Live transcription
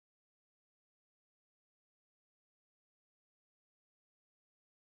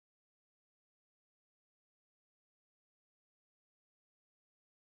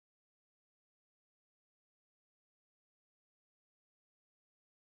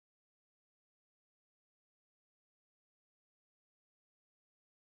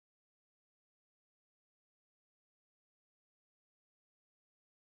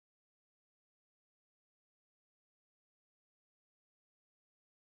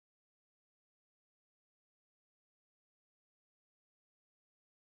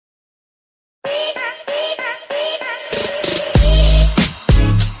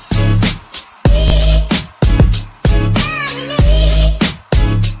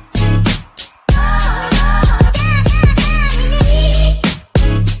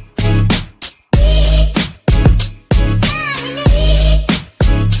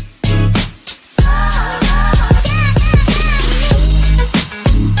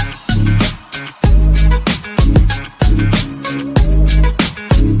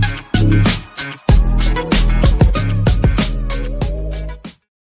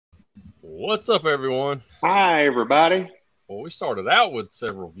What's up, everyone? Hi, everybody. Well, we started out with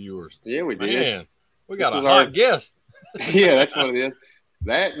several viewers. Yeah, we did. Man, we got a hot guest. Yeah, that's what it is.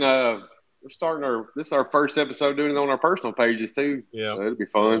 That we're starting this is our first episode doing it on our personal pages too. Yeah, so it'll be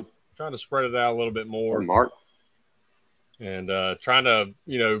fun. Yeah. Trying to spread it out a little bit more, Mark, and trying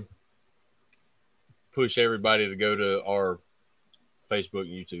to push everybody to go to our Facebook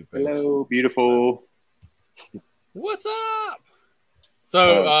and YouTube page. Hello, beautiful. What's up?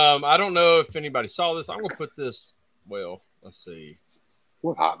 So I don't know if anybody saw this. I'm gonna put this. Well, let's see.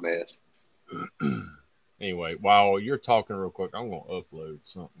 What hot mess. Anyway, while you're talking real quick, I'm gonna upload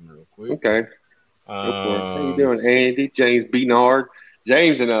something real quick. Okay. How you doing, Andy? James Beanard.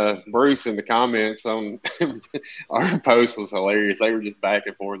 James and Bruce in the comments on our post was hilarious. They were just back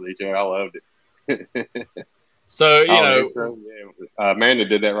and forth with each other. I loved it. So Amanda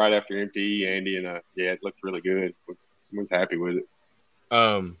did that right after MTE, Andy, and it looked really good. I was happy with it.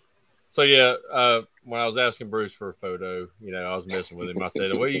 When I was asking Bruce for a photo, I was messing with him. I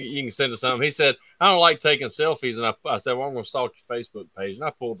said, well, you can send us something. He said, I don't like taking selfies. And I said, well, I'm going to stalk your Facebook page. And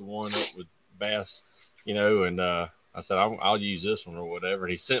I pulled the one up with Bass, and I said, I'll use this one or whatever.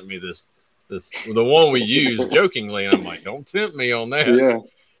 And he sent me the one we used jokingly. And I'm like, don't tempt me on that. Yeah.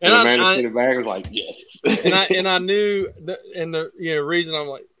 And Amanda sent it back. I was like, yes. and I knew the reason I'm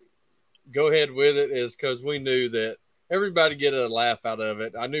like, go ahead with it is because we knew that everybody get a laugh out of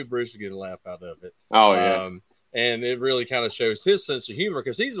it. I knew Bruce would get a laugh out of it. Oh, yeah. And it really kind of shows his sense of humor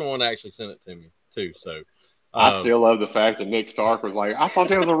because he's the one that actually sent it to me, too. So I still love the fact that Nick Stark was like, I thought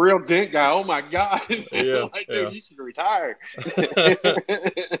that was a real dent guy. Oh, my God. Yeah, dude, you should retire.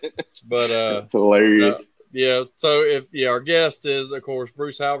 But it's hilarious. So our guest is, of course,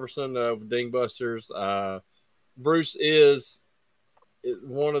 Bruce Halverson of Dingbusters. Bruce is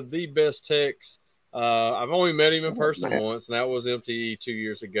one of the best techs. I've only met him in person once, and that was MTE 2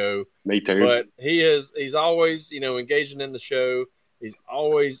 years ago. Me too. But he's always, engaging in the show. He's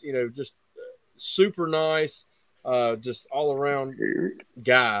always, just super nice, just all around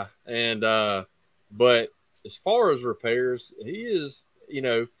guy. And but as far as repairs, he is,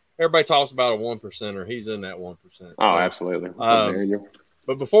 everybody talks about a 1%er. He's in that 1%. Oh, absolutely.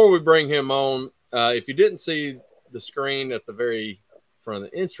 But before we bring him on, if you didn't see the screen at the very front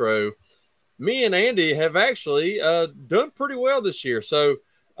of the intro, me and Andy have actually done pretty well this year. So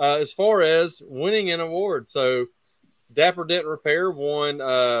as far as winning an award, so Dapper Dent Repair won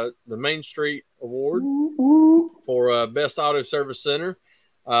the Main Street Award for Best Auto Service Center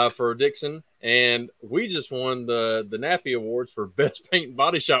for Dixon. And we just won the Nappy Awards for Best Paint and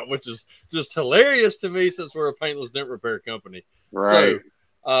Body Shop, which is just hilarious to me since we're a paintless dent repair company. Right.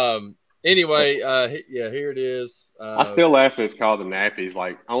 So anyway, here it is. I still laugh that it's called the nappies.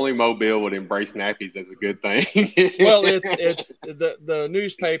 Like, only Mobile would embrace nappies as a good thing. Well, it's the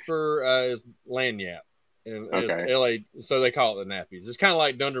newspaper is Lanyap. And it's LA, so they call it the nappies. It's kind of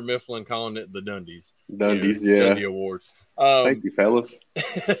like Dunder Mifflin calling it the Dundies. Dundee Awards. Thank you, fellas.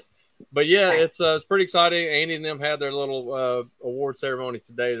 But it's pretty exciting. Andy and them had their little award ceremony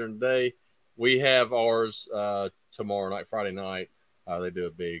today during the day. We have ours tomorrow night, Friday night. They do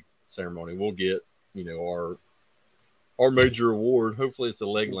a big ceremony. We'll get our major award. Hopefully it's a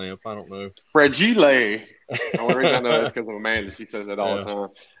leg lamp. I don't know. Fragile. The only reason I know is because of Amanda. She says that all the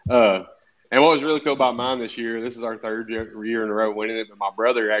time. And what was really cool about mine this year, this is our third year in a row winning it, but my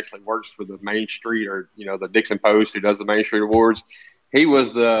brother actually works for the Main Street, or the Dixon Post, who does the Main Street Awards. He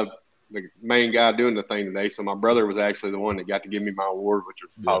was the main guy doing the thing today, so my brother was actually the one that got to give me my award, which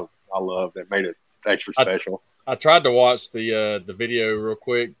I love. That made it extra special. I tried to watch the video real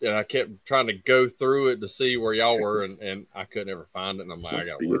quick, and I kept trying to go through it to see where y'all were, and I couldn't ever find it. And I'm like, I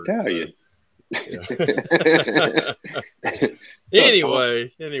got the Italian. So,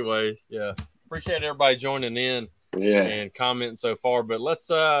 anyway, yeah. Appreciate everybody joining in and commenting so far. But let's,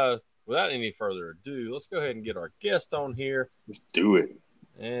 without any further ado, let's go ahead and get our guest on here. Let's do it.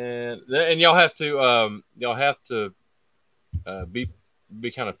 And y'all have to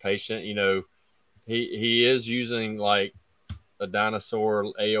be kind of patient. He is using like a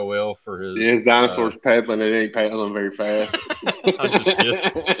dinosaur AOL for his dinosaur's pedaling, and it ain't pedaling very fast. I'm just kidding.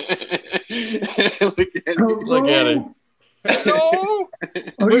 Look at him. Hello.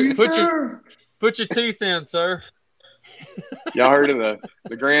 Put your teeth in, sir. Y'all heard of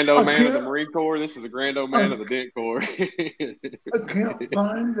the grand old man of the Marine Corps? This is the grand old man of the Dent Corps. I can't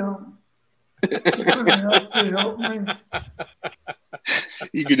find them. Help me.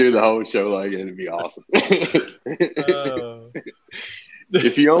 You could do the whole show like it. It'd be awesome.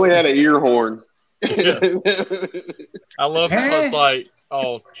 If you only had an ear horn. I love how it's like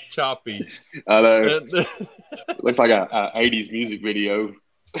all choppy. I know. Looks like a 80s music video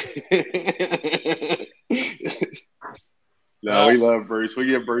No, we love Bruce. We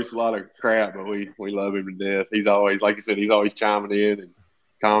give Bruce a lot of crap, but we love him to death. He's always, like you said, he's always chiming in and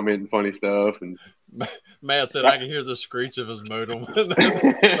commenting funny stuff. And Matt said I can hear the screech of his modem.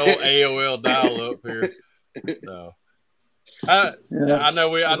 The old AOL dial up here. No. I know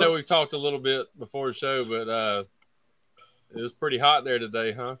we talked a little bit before the show, but it was pretty hot there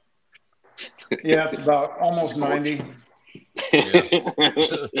today, huh? Yeah, it's about almost 90.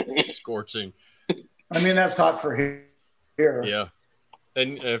 Yeah. Scorching. I mean, that's hot for here. Yeah.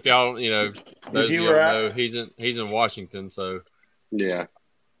 And if y'all, those of you don't know, he's in Washington, so yeah,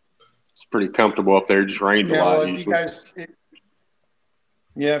 it's pretty comfortable up there. It just rains a lot. Well, if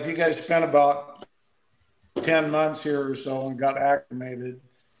you guys spent about 10 months here or so and got acclimated,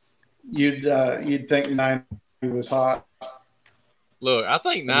 you'd think 90 was hot. Look, I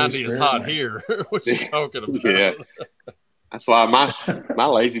think 90 is hot here. What you talking about? Yeah. That's why my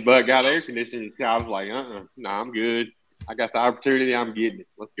lazy butt got air conditioning. I was like, no, I'm good. I got the opportunity. I'm getting it.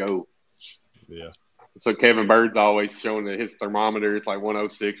 Let's go. Yeah. So Kevin Bird's always showing that his thermometer, it's like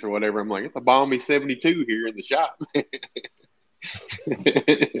 106 or whatever. I'm like, it's a balmy 72 here in the shop. I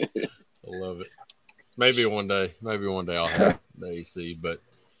love it. Maybe one day I'll have the AC. But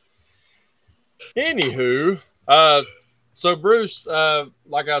anywho, so Bruce,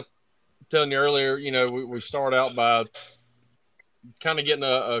 like I was telling you earlier, we start out by kind of getting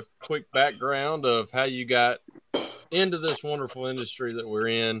a quick background of how you got into this wonderful industry that we're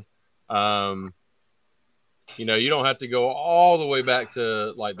in. You don't have to go all the way back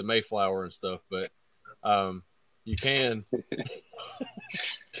to like the Mayflower and stuff, but you can.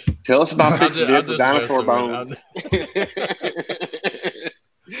 Tell us about fixing this with dinosaur bones.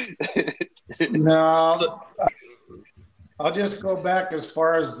 No, I'll just go back as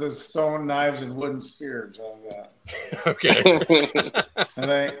far as the stone knives and wooden spears. On that. Okay. I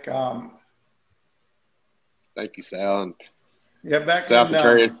think. Thank you, Sal. And back Sal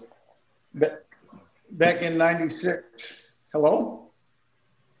Petraeus. Back in '96. Hello.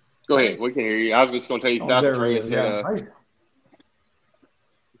 Go ahead. We can hear you. I was just going to tell you, Sal Petraeus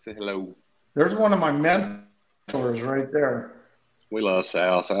say hello. There's one of my mentors right there. We love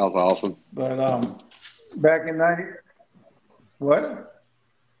Sal. Sal's awesome. But back in '90, what?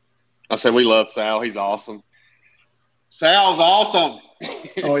 I said we love Sal. He's awesome. Sal's awesome.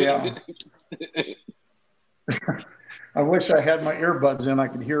 Oh yeah. I wish I had my earbuds in. I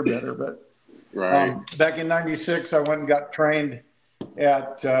could hear better. But right. Back in '96, I went and got trained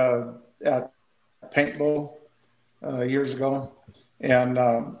at paintball years ago, and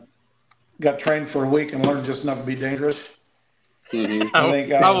got trained for a week and learned just enough to be dangerous. Mm-hmm.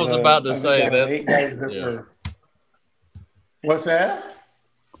 I was about to say that. What's that?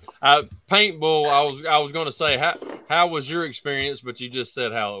 Paintball. I was going to say how was your experience, but you just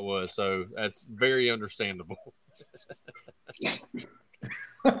said how it was, so that's very understandable.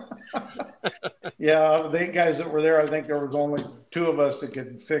 Yeah, the 8 guys that were there, I think there was only 2 of us that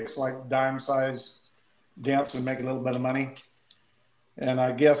could fix like dime-size dents and make a little bit of money. And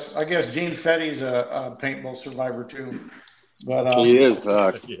I guess Gene Fetty's a paintball survivor too. But he is.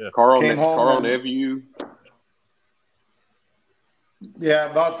 Carl Nevue. Yeah,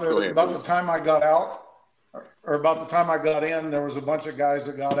 about the time I got out, or about the time I got in, there was a bunch of guys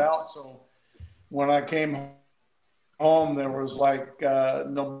that got out. So when I came home, there was like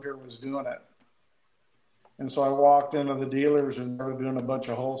nobody was doing it. And so I walked into the dealers and started doing a bunch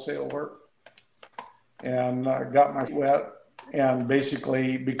of wholesale work, and got my feet wet. And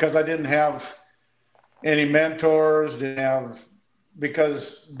basically, because I didn't have any mentors,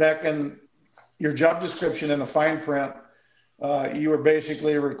 because back in your job description in the fine print, you were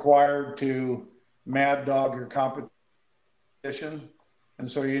basically required to mad dog your competition.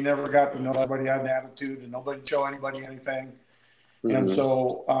 And so you never got to know everybody had an attitude and nobody show anybody anything. Mm-hmm. And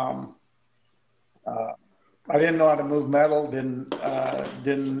so I didn't know how to move metal,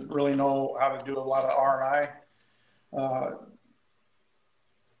 didn't really know how to do a lot of R&I.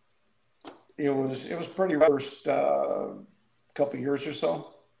 It was pretty rough first couple of years or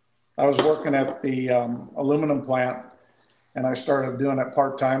so. I was working at the aluminum plant, and I started doing it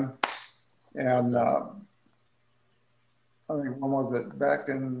part-time. And I think, when was it? Back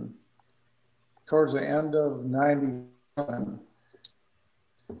towards the end of '97,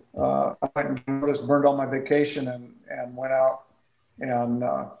 I went and just burned all my vacation and went out. And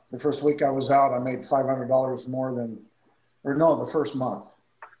the first week I was out, I made $500 more the first month.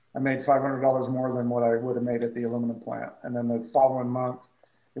 I made $500 more than what I would have made at the aluminum plant. And then the following month,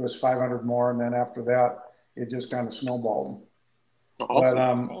 it was 500 more. And then after that, it just kind of snowballed.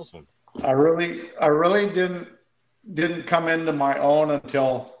 Awesome. But awesome. I really didn't didn't come into my own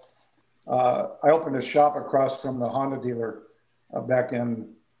until I opened a shop across from the Honda dealer back in,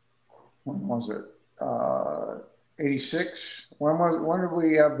 when was it? 86. When did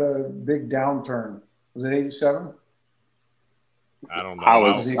we have the big downturn? Was it 87? I don't know. I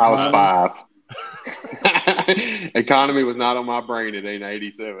was 5. Economy was not on my brain at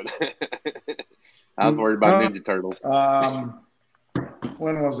 87. I was worried about Ninja Turtles.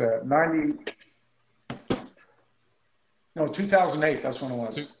 When was that? 2008. That's when it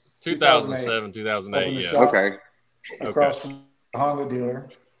was. 2007, 2008. Yeah. Okay. Across from the Honda dealer.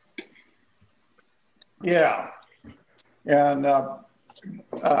 Yeah. And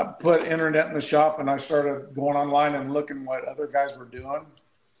put internet in the shop, and I started going online and looking what other guys were doing.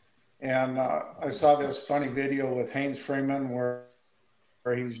 And I saw this funny video with Haynes Freeman where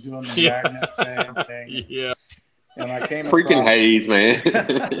he's doing the magnet thing. Yeah. And I came freaking across, Hayes, man.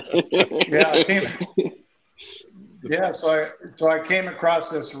 So I came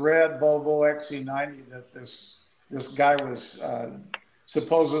across this red Volvo XC90 that this guy was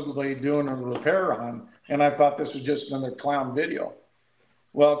supposedly doing a repair on, and I thought this was just another clown video.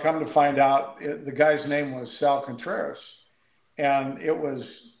 Well, come to find out, the guy's name was Sal Contreras, and it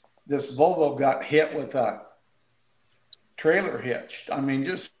was this Volvo got hit with a trailer hitch. I mean,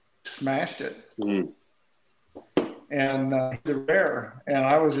 just smashed it. Mm. And the repair, and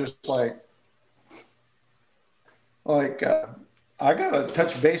I was just like I gotta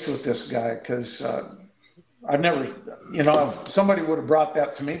touch base with this guy, because I've never, if somebody would have brought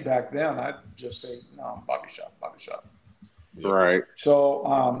that to me back then, I'd just say, no, body shop. Right.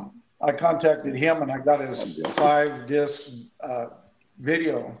 So I contacted him, and I got his 5-disc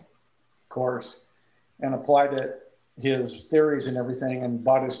video course and applied it, his theories and everything, and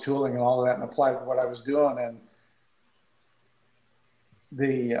bought his tooling and all of that, and applied what I was doing. And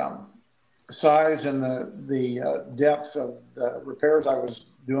the size and the depth of the repairs I was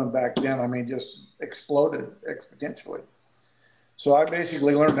doing back then, I mean, just exploded exponentially. So I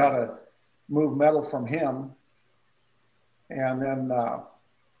basically learned how to move metal from him. And then,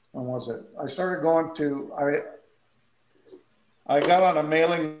 when was it? I started going to, I got on a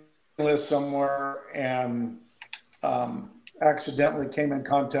mailing list somewhere, and accidentally came in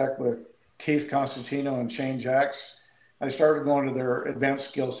contact with Keith Constantino and Shane Jacks. I started going to their advanced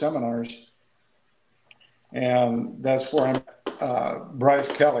skill seminars, and that's where I met Bryce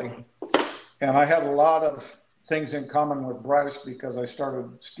Kelly. And I had a lot of things in common with Bryce, because I started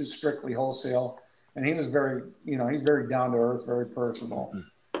strictly wholesale, and he was very, he's very down to earth, very personal,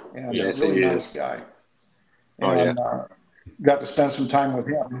 and a really nice guy. And got to spend some time with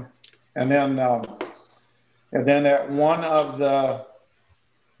him. And then at one of the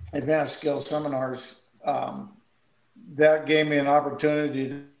advanced skill seminars, that gave me an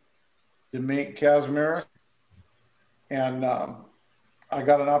opportunity to meet Kazimierz, and I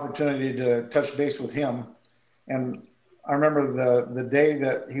got an opportunity to touch base with him. And I remember the day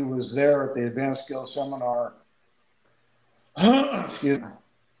that he was there at the advanced skill seminar. Excuse me.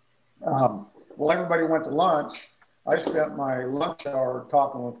 Well, everybody went to lunch. I spent my lunch hour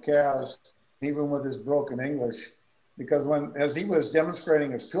talking with Kaz, even with his broken English, because as he was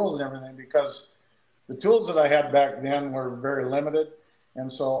demonstrating his tools and everything, because the tools that I had back then were very limited.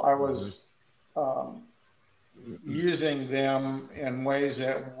 And so I was using them in ways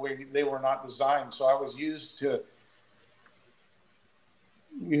that they were not designed. So I was used to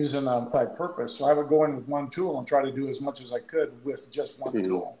using a multi-purpose. So I would go in with one tool and try to do as much as I could with just one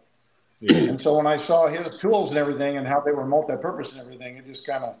tool. Yeah. And so when I saw his tools and everything and how they were multi-purpose and everything, it just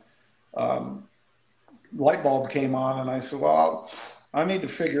kind of light bulb came on, and I said, well, I need to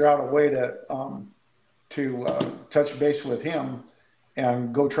figure out a way to touch base with him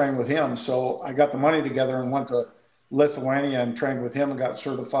and go train with him. So I got the money together and went to Lithuania and trained with him and got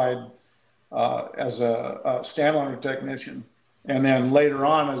certified as a stand-learner technician. And then later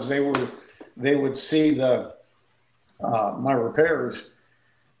on, as they would see my repairs,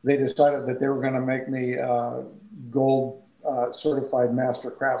 they decided that they were going to make me gold certified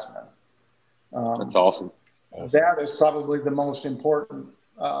master craftsman. That's awesome. That is probably the most important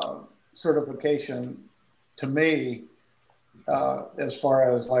certification to me, as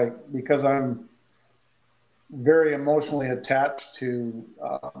far as because I'm very emotionally attached to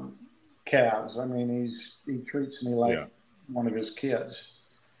Kaz. I mean, he treats me like one of his kids,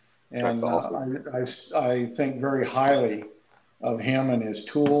 and that's awesome. I think very highly of him and his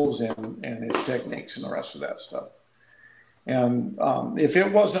tools and his techniques and the rest of that stuff. And if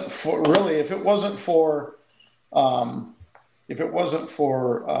it wasn't for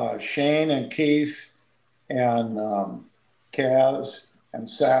Shane and Keith and Kaz and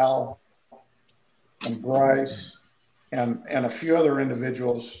Sal and Bryce and a few other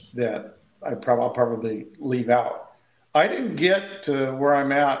individuals that I'll probably leave out. I didn't get to where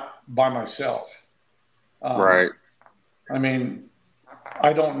I'm at by myself. Right. I mean,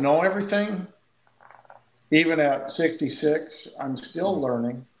 I don't know everything. Even at 66, I'm still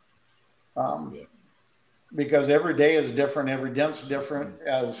learning. Because every day is different, every dent's different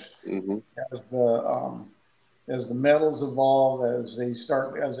as the metals evolve, as they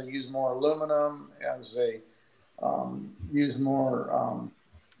use more aluminum, as they use more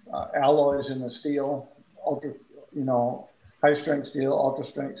alloys in the steel, high strength steel, ultra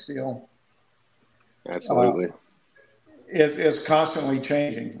strength steel. Absolutely. It's constantly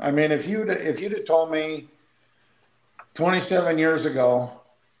changing. I mean, if you'd have told me 27 years ago,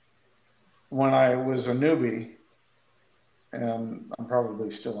 when I was a newbie, and I'm probably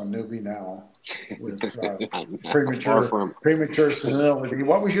still a newbie now with premature senility.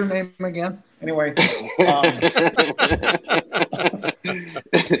 What was your name again? Anyway,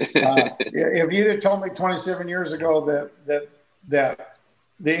 if you'd have told me 27 years ago that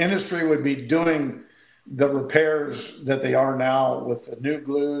the industry would be doing the repairs that they are now with the new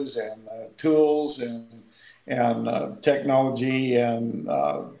glues and tools and technology and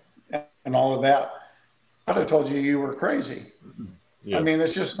all of that, I'd have told you were crazy. Yes. I mean,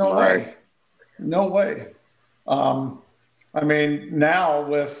 there's just no way. No way. I mean, now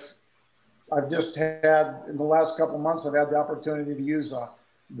I've just had, in the last couple of months, I've had the opportunity to use the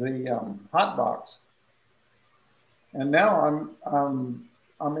hot box. And now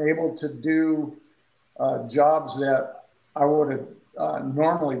I'm able to do jobs that I would have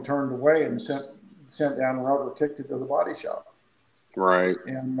normally turned away and sent down the road or kicked it to the body shop. Right.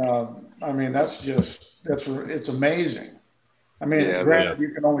 And I mean, it's amazing. I mean, granted, you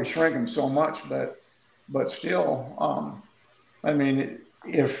can only shrink them so much, but still, I mean,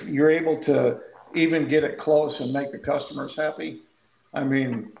 if you're able to even get it close and make the customers happy, I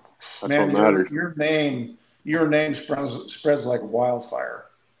mean, that's what matters. Your name spreads like wildfire.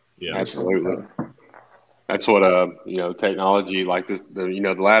 Yeah, absolutely. That's what technology like this.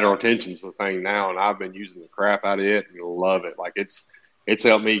 The lateral tension is the thing now, and I've been using the crap out of it and love it. Like it's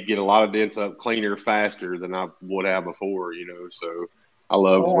helped me get a lot of dents up cleaner, faster than I would have before. So I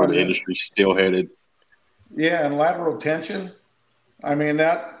love where the industry's still headed. Yeah, and lateral tension. I mean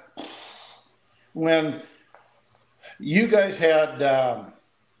that when you guys had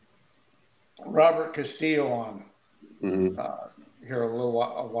Robert Castillo on here a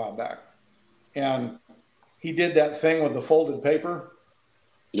while back, and he did that thing with the folded paper.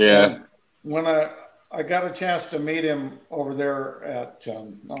 Yeah. And when I got a chance to meet him over there at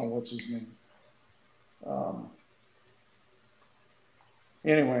what's his name?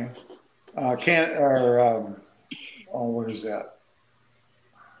 Anyway, what is that?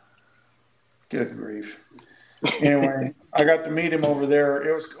 Good grief. Anyway, I got to meet him over there.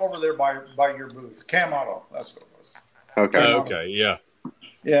 It was over there by your booth. Cam Auto, that's what it was. Okay. Yeah.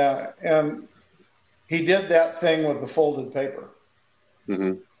 Yeah, and he did that thing with the folded paper.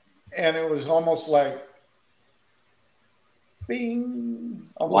 Mm-hmm. And it was almost like bing,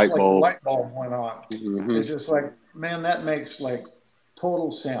 light bulb. The light bulb went on. Mm-hmm. It's just like, man, that makes like total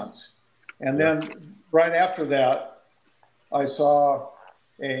sense. And then right after that, I saw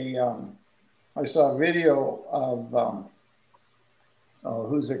a video of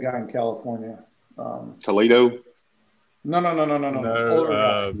who's the guy in California? Toledo. No.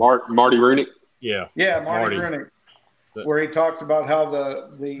 Marty Roonick. Yeah, Marty Roonick, where he talked about how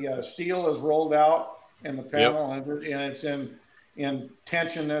the steel is rolled out in the panel and it's in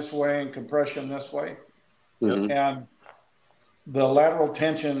tension this way and compression this way. Mm-hmm. And the lateral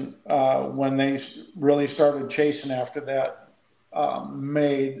tension, when they really started chasing after that,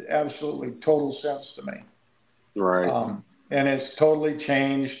 made absolutely total sense to me. Right. And it's totally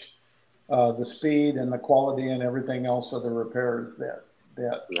changed the speed and the quality and everything else of the repairs that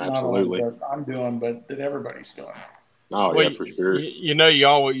not only that I'm doing, but that everybody's doing. Oh, well, yeah, for sure.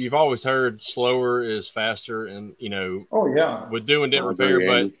 You've always heard slower is faster, and Oh yeah. With doing dent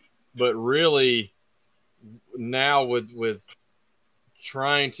repair, but really now with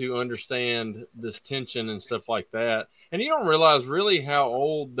trying to understand this tension and stuff like that, and you don't realize really how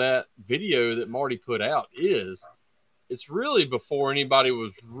old that video that Marty put out is. It's really before anybody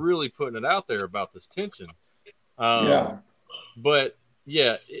was really putting it out there about this tension. But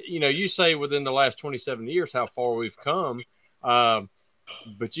yeah, you say within the last 27 years how far we've come, but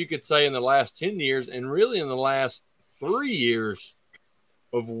you could say in the last 10 years and really in the last 3 years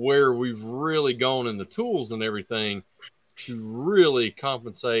of where we've really gone in the tools and everything to really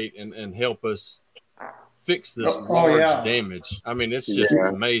compensate and help us fix this large damage. I mean, it's just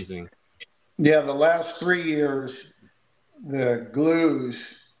amazing. Yeah, the last 3 years the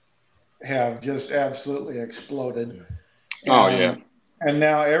glues have just absolutely exploded. Oh, yeah. And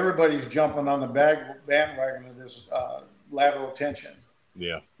now everybody's jumping on the bandwagon of this lateral tension.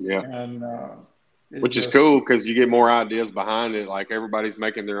 Yeah. Yeah. And which is cool because you get more ideas behind it. Like everybody's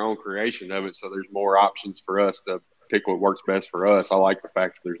making their own creation of it, so there's more options for us to pick what works best for us. I like the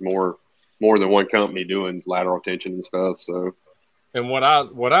fact that there's more than one company doing lateral tension and stuff. So, and what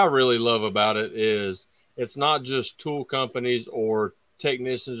I really love about it is it's not just tool companies or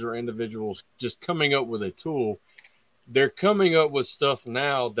technicians or individuals just coming up with a tool. They're coming up with stuff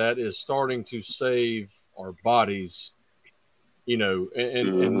now that is starting to save our bodies,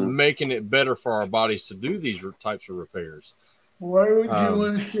 and making it better for our bodies to do these types of repairs. Why would you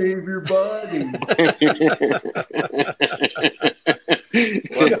want to save your body?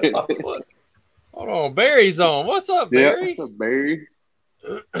 What? Hold on, Barry's on. What's up, Barry? Yeah, what's up, Barry?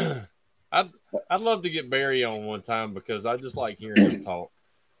 I'd love to get Barry on one time because I just like hearing him talk.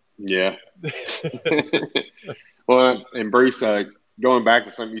 Yeah. Well, and Bruce, going back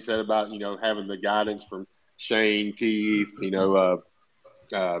to something you said about having the guidance from Shane, Keith, Kaz,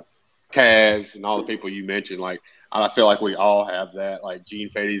 and all the people you mentioned. Like, I feel like we all have that. Like, Gene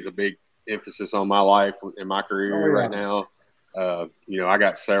Fetty's a big emphasis on my life in my career right now. I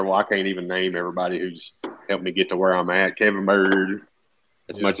got several. I can't even name everybody who's helped me get to where I'm at. Kevin Bird,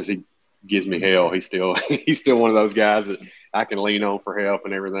 as much as he gives me hell, he's still one of those guys that I can lean on for help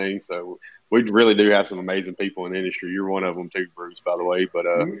and everything. So we really do have some amazing people in the industry. You're one of them too, Bruce, by the way. But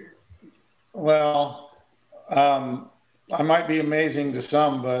I might be amazing to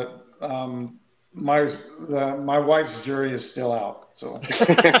some, but my wife's jury is still out. So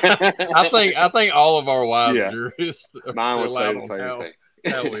I think all of our wives' juries mine would say the same thing.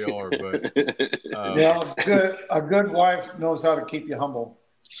 How we are, but a good wife knows how to keep you humble.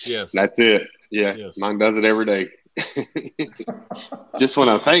 Yes, that's it. Yeah, yes. Mine does it every day. Just when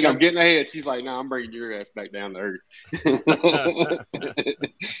I think I'm getting ahead, she's like, "No, I'm bringing your ass back down to earth."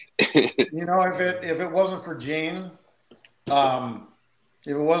 If it wasn't for Gene,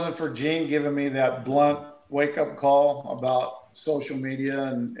 giving me that blunt wake up call about social media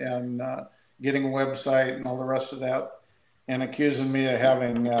and getting a website and all the rest of that, and accusing me of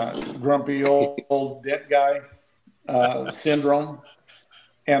having grumpy old dead guy syndrome,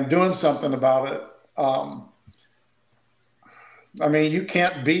 and doing something about it. You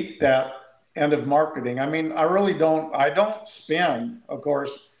can't beat that end of marketing. I really don't. I don't spend, of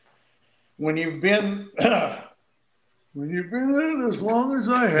course, when you've been in it as long as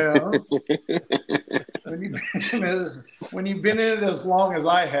I have. when you've been in it as long as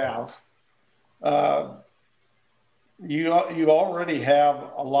I have, you already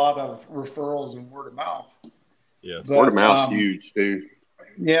have a lot of referrals and word of mouth. Yeah, word of mouth's huge too.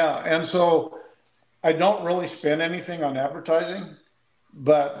 Yeah, and so I don't really spend anything on advertising,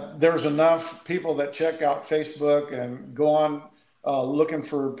 but there's enough people that check out Facebook and go on looking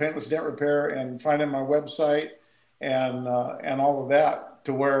for paintless dent repair and finding my website and all of that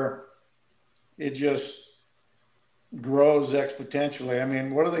to where it just grows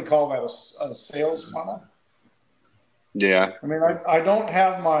exponentially. What do they call that? A sales funnel? Yeah. I don't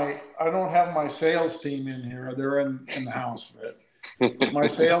have my sales team in here. They're in the house, but my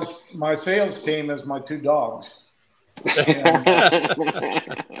sales team is my two dogs. And,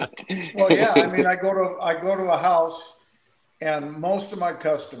 well, yeah. I go to a house, and most of my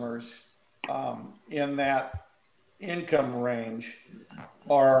customers in that income range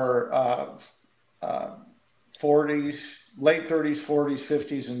are 40s, late 30s, 40s,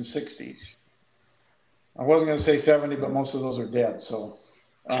 50s, and 60s. I wasn't going to say 70, but most of those are dead. So,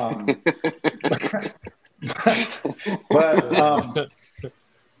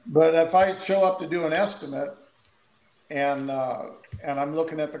 but if I show up to do an estimate and I'm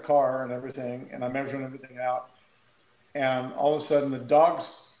looking at the car and everything, and I'm measuring everything out, and all of a sudden the dogs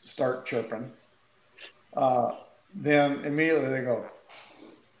start chirping, then immediately they go,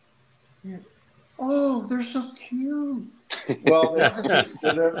 "Oh, they're so cute." Well,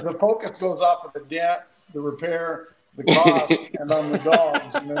 the focus goes off of the dent, the repair, the cost, and on the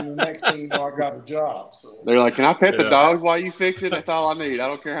dogs, and then the next thing you know, I got a job. So they're like, "Can I pet the dogs while you fix it? That's all I need. I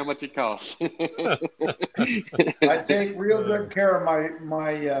don't care how much it costs." I take real good care of my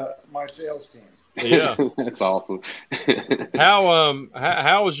sales team. Yeah, that's awesome.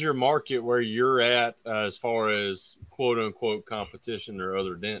 How is your market where you're at as far as quote unquote competition or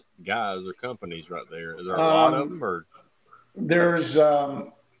other dent guys or companies right there? Is there a lot of them, or there's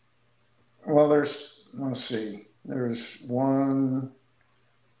let's see, there's one,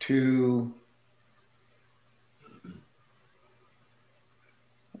 two.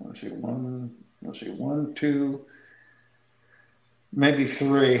 Let's see, one, two, maybe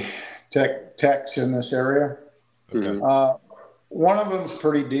 3 techs in this area. Okay. One of them's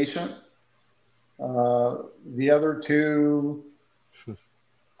pretty decent. The other 2,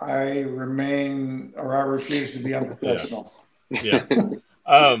 I refuse to be unprofessional. Yeah.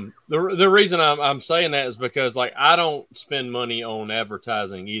 The reason I'm saying that is because like I don't spend money on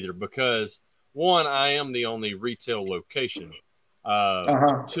advertising either, because one, I am the only retail location.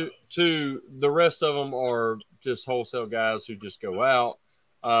 Two, the rest of them are just wholesale guys who just go out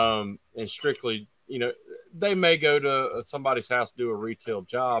and strictly, they may go to somebody's house to do a retail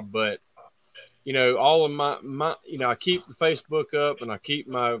job, but all of my I keep Facebook up and I keep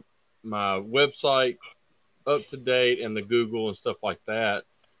my website up to date and the Google and stuff like that.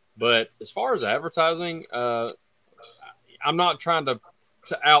 But as far as advertising, I'm not trying to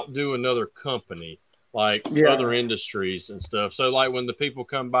outdo another company like other industries and stuff. So like when the people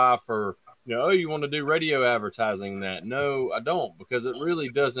come by for, oh, you want to do radio advertising, that? No, I don't, because it really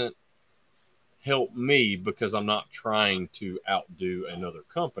doesn't help me, because I'm not trying to outdo another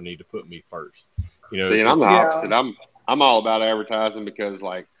company to put me first. See, and I'm the opposite. I'm all about advertising because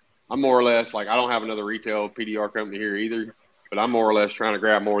like I'm more or less like I don't have another retail PDR company here either, but I'm more or less trying to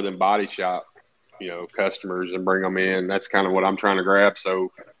grab more than body shop, customers and bring them in. That's kind of what I'm trying to grab.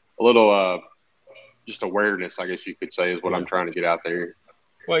 So a little just awareness, I guess you could say, is what I'm trying to get out there.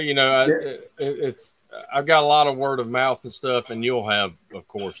 Well, I've got a lot of word of mouth and stuff, and you'll have, of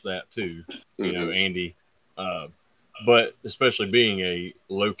course, that too, Andy. But especially being a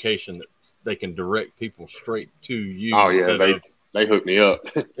location that they can direct people straight to you. Oh yeah, they hook me up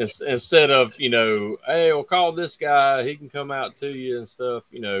instead of hey, we'll call this guy, he can come out to you and stuff.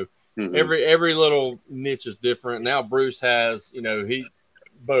 Every little niche is different. Now Bruce has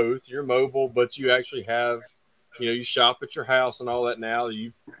you're mobile, but you actually have you shop at your house and all that. Now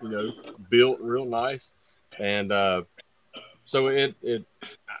you built real nice, and so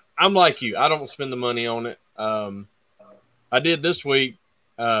I'm like you. I don't spend the money on it. I did this week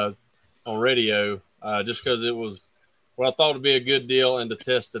on radio just because it was what I thought would be a good deal and to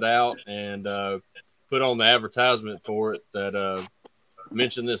test it out, and put on the advertisement for it that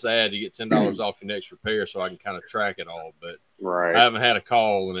mention this ad, you get $10 off your next repair, so I can kind of track it all. But I haven't had a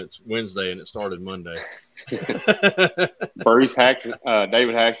call, and it's Wednesday and it started Monday. Bruce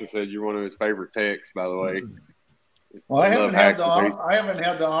David Haxton said you're one of his favorite techs, by the way. Well, I haven't had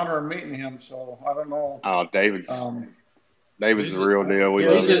the honor of meeting him, so I don't know. Oh, David's the real deal.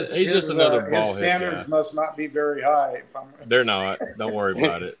 He's just another ball head. His standards must not be very high. They're not. Don't worry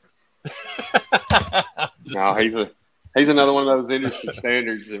about it. No, he's another one of those industry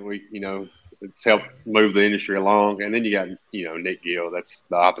standards that we, it's helped move the industry along. And then you got, Nick Gill. That's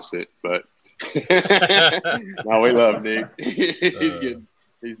the opposite. But no, we love Nick. He's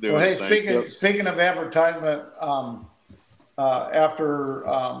doing. Well, hey, speaking of advertisement, after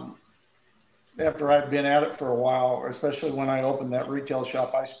I'd been at it for a while, especially when I opened that retail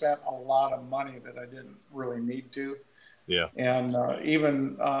shop, I spent a lot of money that I didn't really need to. Yeah. And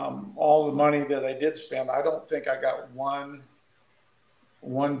even all the money that I did spend, I don't think I got one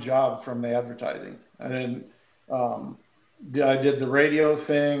job from the advertising. And then I did the radio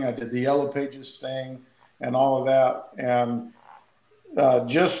thing, I did the Yellow Pages thing, and all of that. And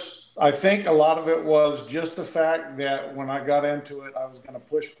I think a lot of it was just the fact that when I got into it, I was going to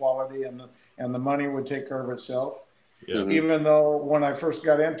push quality, and the money would take care of itself. Yeah. Even though when I first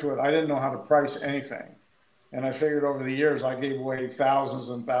got into it, I didn't know how to price anything. And I figured over the years, I gave away thousands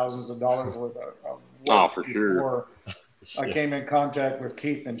and thousands of dollars worth of work for sure. I came in contact with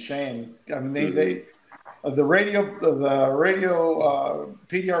Keith and Shane. I mean, the radio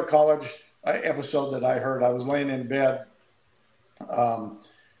PDR College episode that I heard, I was laying in bed. When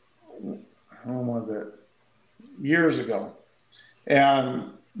was it? Years ago,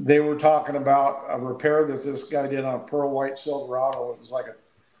 and they were talking about a repair that this guy did on a pearl white Silverado. It was like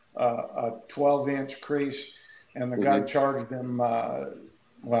a 12-inch crease, and the guy charged him.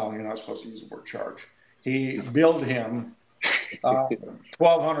 Well, you're not supposed to use the word charge. He billed him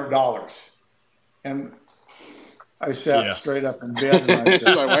 $1,200, and I sat straight up in bed and I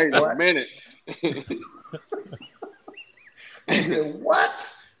said, like, "Wait a minute." He said, "What?"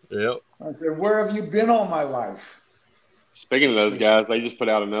 Yep. I said, "Where have you been all my life?" Speaking of those guys, they just put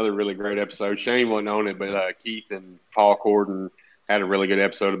out another really great episode. Shane wasn't on it, but Keith and Paul Corden had a really good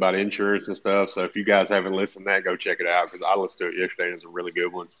episode about insurance and stuff. So if you guys haven't listened to that, go check it out, because I listened to it yesterday and it's a really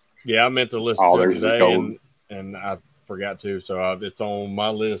good one. Yeah, I meant to listen to it today and I forgot to. So it's on my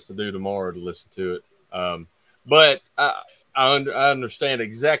list to do tomorrow to listen to it. But I understand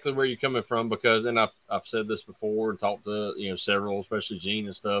exactly where you're coming from, because, and I've said this before and talked to, several, especially Gene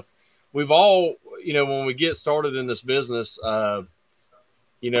and stuff. We've all, when we get started in this business,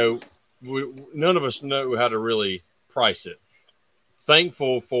 none of us know how to really price it.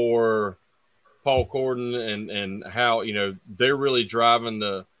 Thankful for Paul Corden and how they're really driving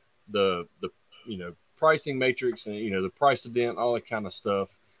the pricing matrix and the price of dent, all that kind of stuff.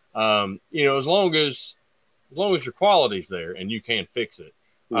 As long as your quality's there and you can fix it.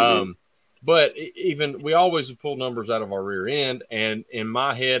 Mm-hmm. But even we always would pull numbers out of our rear end, and in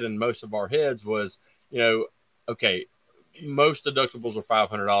my head and most of our heads was, okay, most deductibles are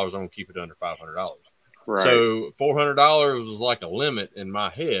 $500. I'm gonna keep it under $500. Right. So $400 was like a limit in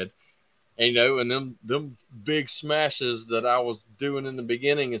my head, and and them big smashes that I was doing in the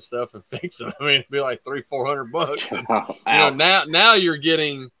beginning and stuff and fixing. I mean, it'd be like $300-400, and now you're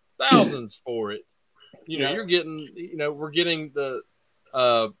getting thousands for it. You're getting, we're getting the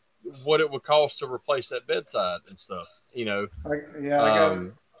what it would cost to replace that bedside and stuff. I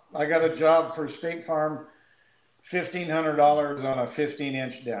got a job for State Farm, $1,500 on a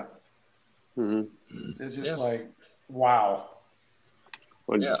 15-inch dent. Mm-hmm. It's just like, wow.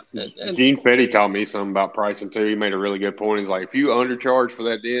 Well, Gene Fetty taught me something about pricing too. He made a really good point. He's like, if you undercharge for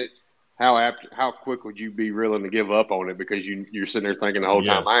that dent, how quick would you be willing to give up on it? Because you're sitting there thinking the whole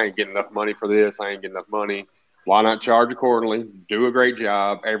time, I ain't getting enough money for this. I ain't getting enough money. Why not charge accordingly? Do a great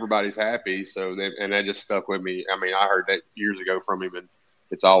job. Everybody's happy. So and that just stuck with me. I mean, I heard that years ago from him, and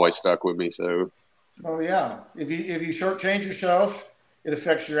it's always stuck with me. So, oh yeah, if you shortchange yourself, it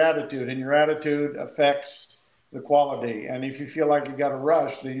affects your attitude, and your attitude affects the quality. And if you feel like you got to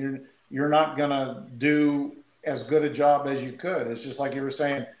rush, then you're not gonna do as good a job as you could. It's just like you were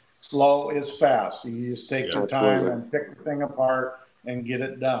saying, slow is fast. You just take your time and pick the thing apart and get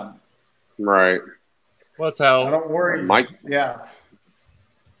it done. Right. Well, that's how. Don't worry, Mike. Yeah.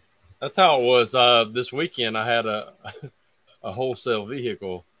 That's how it was this weekend. I had a wholesale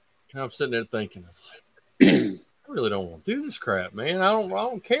vehicle, and I'm sitting there thinking, it's like, I really don't want to do this crap, man. I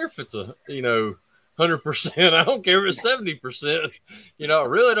don't care if it's 100%. I don't care if it's 70%. I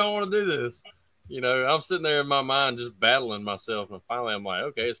really don't want to do this. I'm sitting there in my mind just battling myself, and finally I'm like,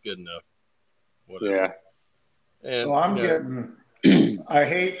 okay, it's good enough. Whatever. Yeah. And I'm getting.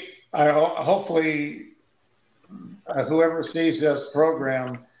 Hopefully, whoever sees this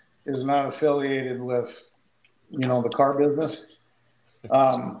program is not affiliated with, the car business.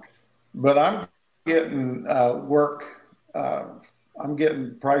 But I'm getting work. I'm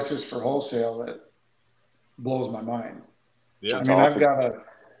getting prices for wholesale that blows my mind. Yeah, I mean, awesome.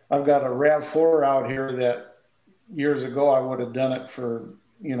 I've got a RAV4 out here that years ago I would have done it for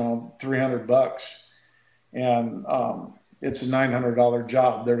 $300, and it's a $900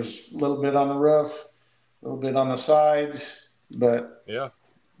 job. There's a little bit on the roof, a little bit on the sides, but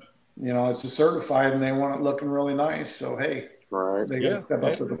it's a certified, and they want it looking really nice. So hey, they got to step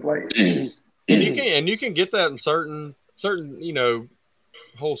up to the plate. And you can get that in certain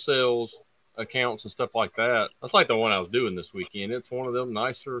wholesales accounts and stuff like that. That's like the one I was doing this weekend. It's one of them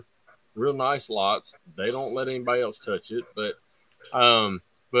nicer, real nice lots. They don't let anybody else touch it, but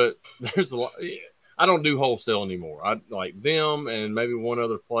there's a lot. I don't do wholesale anymore. I like them and maybe one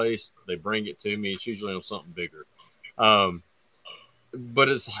other place. They bring it to me. It's usually on something bigger. But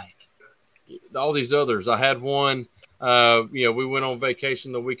it's like all these others. I had one. We went on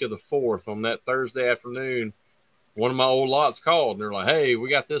vacation the week of the 4th. On that Thursday afternoon, one of my old lots called, and they're like, hey, we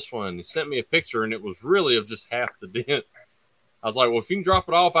got this one. They sent me a picture, and it was really of just half the dent. I was like, well, if you can drop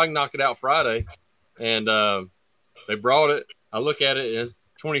it off, I can knock it out Friday. And they brought it. I look at it, and it's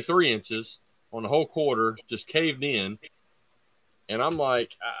 23 inches on the whole quarter, just caved in. And I'm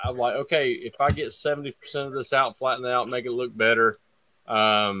like, okay, if I get 70% of this out, flatten it out, make it look better,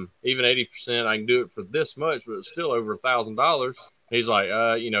 even 80%, I can do it for this much, but it's still over $1,000. He's like,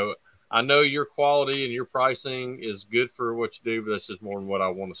 I know your quality and your pricing is good for what you do, but that's just more than what I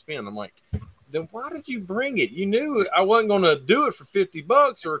want to spend. I'm like, then why did you bring it? You knew I wasn't going to do it for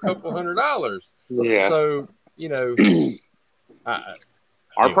 $50 or a couple $100. Yeah. So,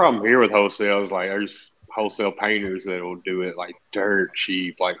 our problem here with wholesale is like there's wholesale painters that will do it like dirt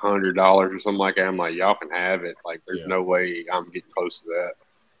cheap, like $100 or something like that. I'm like, y'all can have it. Like, there's no way I'm getting close to that.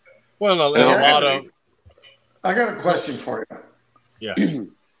 Well, no, there's a lot of. I got a question for you. Yeah.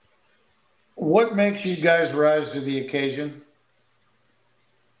 What makes you guys rise to the occasion?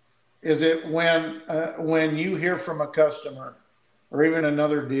 Is it when you hear from a customer or even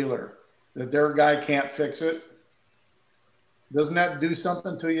another dealer that their guy can't fix it? Doesn't that do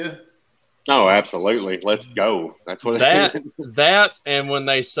something to you? Oh, absolutely. Let's go. That's what it is. That, and when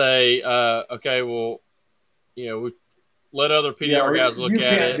they say, okay, well, we let other PDR guys look at it. You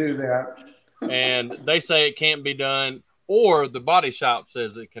can't do that. And they say it can't be done, or the body shop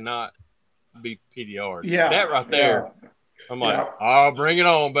says it cannot be PDR. Yeah. That right there. I'm like, oh, bring it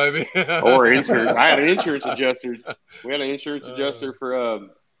on, baby. Or insurance. I had an insurance adjuster. We had an insurance adjuster for a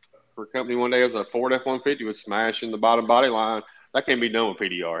company one day. It was a Ford F-150 was smashing the bottom body line. That can't be done with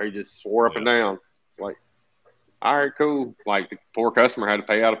PDR. He just swore up and down. It's like, all right, cool. Like the poor customer had to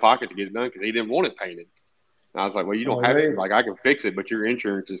pay out of pocket to get it done because he didn't want it painted. And I was like, well, you don't have to. Like, I can fix it, but your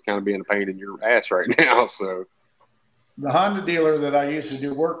insurance is kind of being a pain in your ass right now. So the Honda dealer that I used to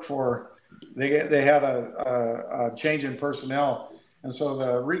do work for, they had a change in personnel. And so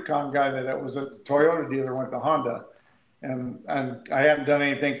the recon guy that was at the Toyota dealer went to Honda. And I hadn't done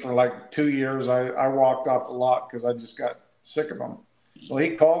anything for like 2 years. I walked off the lot because I just got sick of them. Well,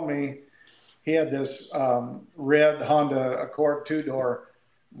 he called me. He had this red Honda Accord 2-door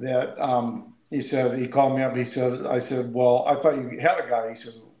that he called me up. I said, well, I thought you had a guy. He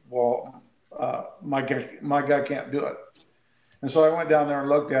said, well, my guy can't do it. And so I went down there and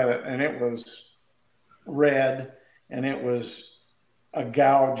looked at it, and it was red, and it was a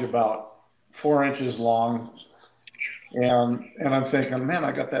gouge about 4 inches long. And I'm thinking, man,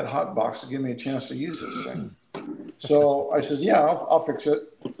 I got that hot box to give me a chance to use this thing. So I said, yeah, I'll fix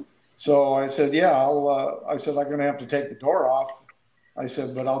it. So I said, yeah, I said, I'm going to have to take the door off. I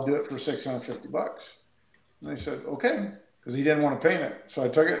said, but I'll do it for $650. And they said, okay, because he didn't want to paint it. So I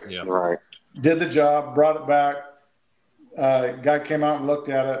took it, did the job, brought it back. Guy came out and looked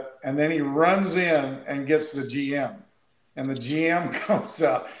at it, and then he runs in and gets the GM. And the GM comes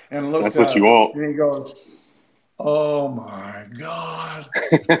out and looks at it. That's what you want. And he goes, oh my God.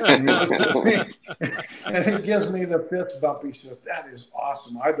 And he gives me the fist bump. He says, that is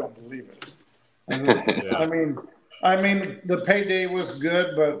awesome. I don't believe it. And I mean, the payday was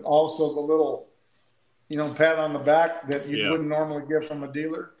good, but also the little, pat on the back that you wouldn't normally get from a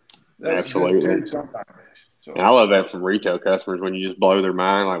dealer. That's absolutely good too sometimes. So, and I love that from retail customers when you just blow their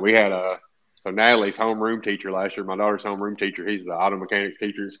mind. Like we had so Natalie's homeroom teacher last year, my daughter's homeroom teacher, he's the auto mechanics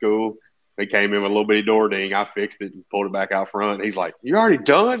teacher at school. He came in with a little bitty door ding. I fixed it and pulled it back out front. He's like, "You already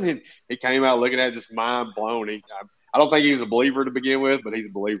done?" And he came out looking at it, just mind blown. I don't think he was a believer to begin with, but he's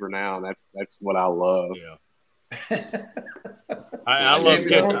a believer now, and that's what I love. Yeah,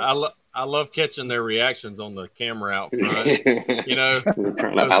 I love catching their reactions on the camera out front.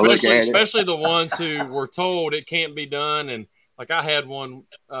 Especially the ones who were told it can't be done. And like I had one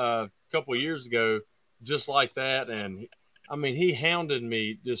a couple of years ago, just like that. And I mean, he hounded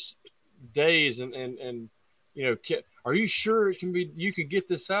me this days and are you sure you can get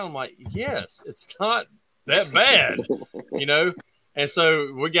this out? I'm like, yes, it's not that bad, And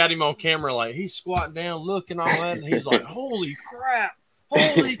so we got him on camera, like he's squatting down, looking all that, and he's like, holy crap,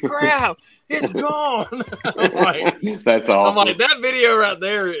 it's gone. I'm like, that's awesome. I'm like, that video right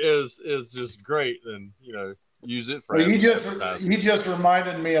there is just great. And use it for. Well, you just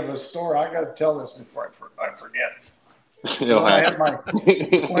reminded me of a story. I got to tell this before I forget. I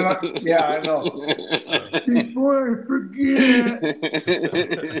know. Before I forget.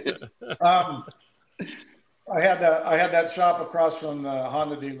 I had that shop across from the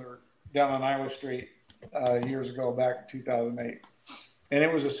Honda dealer down on Iowa Street years ago, back in 2008, and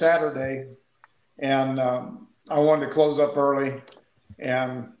it was a Saturday, and I wanted to close up early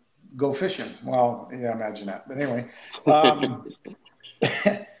and go fishing. Well, yeah, imagine that. But anyway.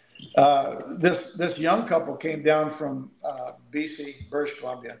 This young couple came down from BC, British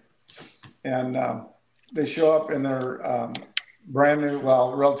Columbia, and they show up in their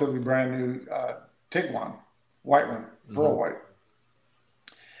relatively brand new Tiguan, white one, pearl white.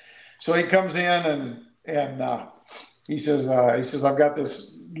 So he comes in and he says, I've got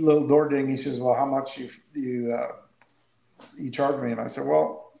this little door ding. He says, well, how much you charge me? And I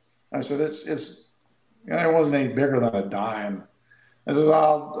said, it wasn't any bigger than a dime. I said,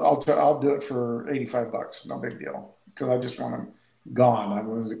 I'll do it for $85. No big deal, because I just want them gone. I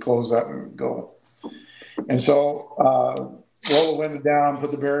wanted to close up and go. And so roll the window down, put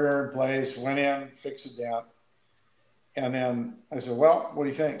the barrier in place, went in, fixed it down. And then I said, well, what do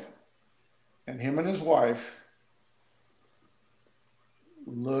you think? And him and his wife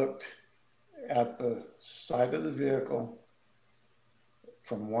looked at the side of the vehicle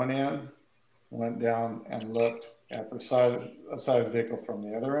from one end, went down and looked at the side of the vehicle from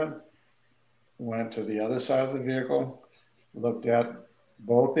the other end, went to the other side of the vehicle, looked at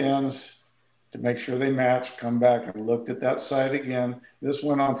both ends to make sure they matched, come back and looked at that side again. This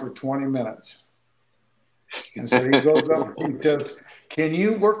went on for 20 minutes. And so he goes up and he says, can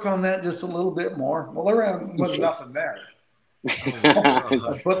you work on that just a little bit more? Well, there was nothing there.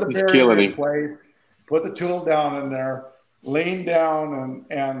 I put the barrier in place, put the tool down in there, leaned down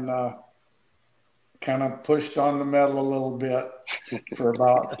and kind of pushed on the metal a little bit for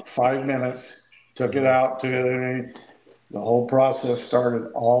about 5 minutes, took it out to it. the whole process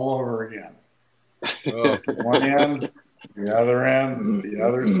started all over again. One end, the other end, the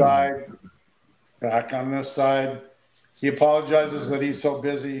other side, back on this side. He apologizes that he's so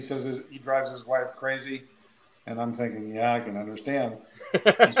busy. He says he drives his wife crazy. And I'm thinking, yeah, I can understand.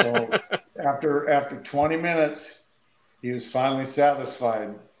 And so after 20 minutes, he was finally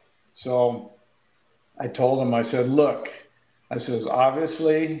satisfied. So I told him, I said, look, I says,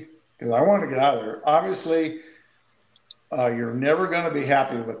 obviously, because I wanted to get out of there, obviously, you're never going to be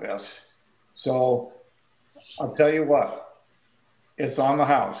happy with this. So I'll tell you what, it's on the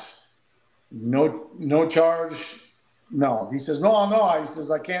house. No charge. No. He says, no. He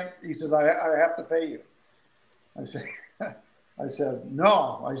says, I can't. He says, I have to pay you. I said,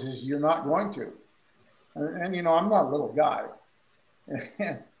 no. I says, you're not going to. And you know, I'm not a little guy.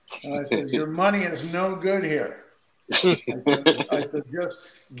 And I said, your money is no good here. I said,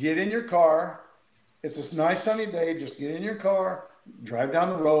 just get in your car. It's a nice sunny day. Just get in your car, drive down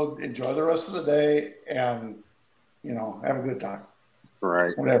the road, enjoy the rest of the day, and, you know, have a good time.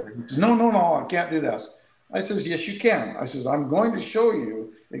 Right. Whatever. He says, no, I can't do this. I says, yes, you can. I says, I'm going to show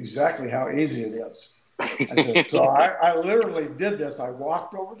you exactly how easy it is. I said, so I literally did this. I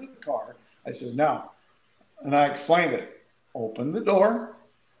walked over to the car. I says, now, and I explained it. Open the door,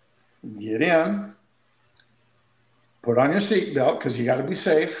 get in, put on your seatbelt because you got to be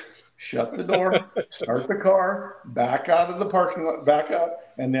safe. Shut the door, start the car, back out of the parking lot, back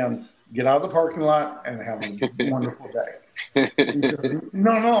up, and then get out of the parking lot and have a wonderful day. He says,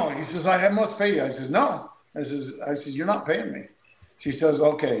 no. He says, I must pay you. I says, no. I says, you're not paying me. She says,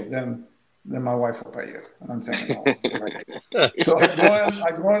 okay, then my wife will pay you. And I'm thinking, oh, right. So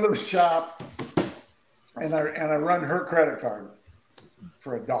I go into the shop and I run her credit card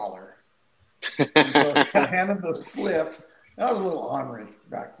for $1. And so I handed the slip. I was a little ornery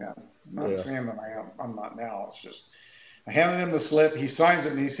back then. I'm not saying that I'm not now. It's just I handed him the slip. He signs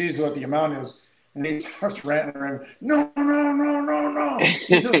it and he sees what the amount is. And he starts ranting around, no.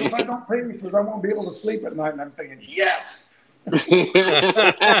 He says, if I don't pay you, he says, I won't be able to sleep at night. And I'm thinking, yes.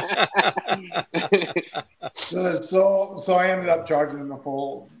 So I ended up charging him the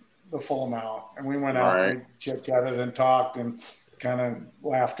full amount. And we went out and we chit-chatted and talked and kind of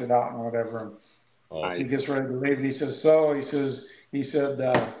laughed it out and whatever. Nice. He gets ready to leave and he says, he said,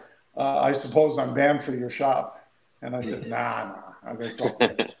 I suppose I'm banned for your shop. And I said, nah. I think so.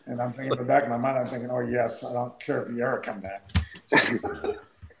 And I'm thinking in the back of my mind, I'm thinking, oh yes, I don't care if you ever come back.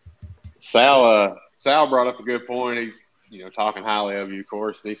 Sal brought up a good point. He's talking highly of you, of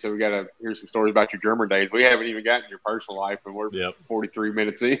course. And he said we got to hear some stories about your drummer days. We haven't even gotten your personal life, and we're 43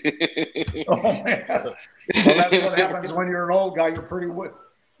 minutes in. Oh man, well that's what happens when you're an old guy. You're pretty windy.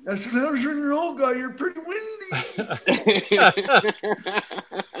 That's what happens when you're an old guy. You're pretty windy.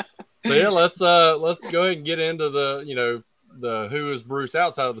 So yeah, let's go ahead and get into the who is Bruce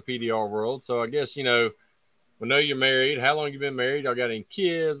outside of the PDR world. So I guess we know you're married. How long you been married? Y'all got any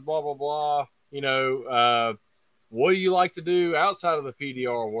kids? Blah blah blah. What do you like to do outside of the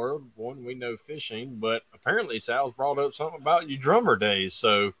PDR world? One, we know fishing, but apparently Sal's brought up something about your drummer days.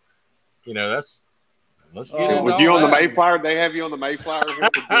 So let's get into was you on the Mayflower? They have you on the Mayflower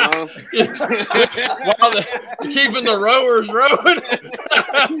with the drum? While keeping the rowers rowing.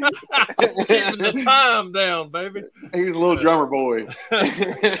 Keeping the time down, baby. He was a little drummer boy.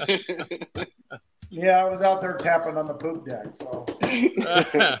 Yeah, I was out there tapping on the poop deck. So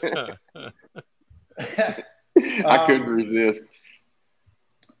I couldn't resist.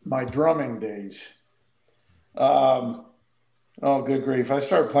 My drumming days. Oh, good grief. I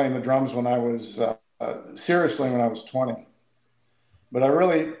started playing the drums when I was seriously when I was 20. But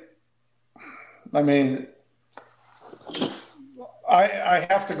I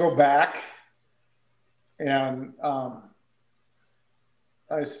have to go back and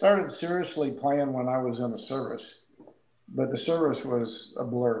I started seriously playing when I was in the service, but the service was a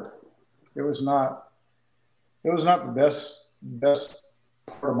blur. It was not the best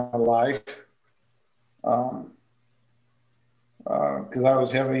part of my life because I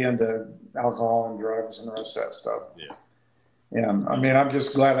was heavy into alcohol and drugs and the rest of that stuff. Yeah. And I'm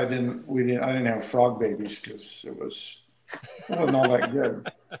just glad I didn't have frog babies because it wasn't all that good.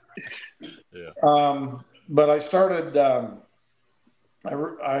 Yeah. But I started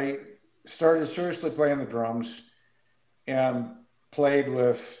I started seriously playing the drums and played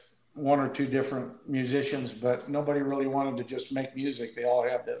with one or two different musicians, but nobody really wanted to just make music. They all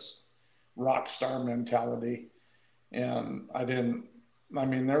had this rock star mentality. And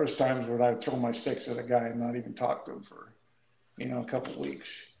there was times where I'd throw my sticks at a guy and not even talk to him for, a couple of weeks.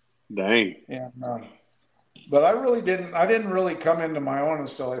 Dang. And, but I didn't really come into my own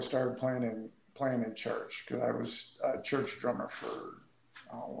until I started playing playing in church because I was a church drummer for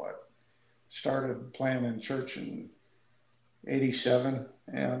started playing in church in '87,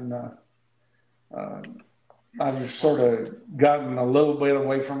 and I've sort of gotten a little bit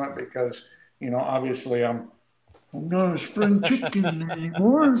away from it because obviously I'm not a spring chicken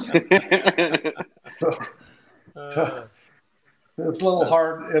anymore. So it's a little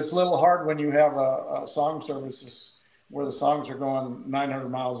hard. It's a little hard when you have a song service where the songs are going 900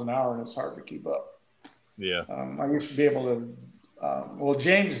 miles an hour and it's hard to keep up. Yeah. I used to be able to.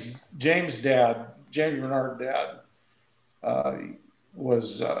 James Bernard dad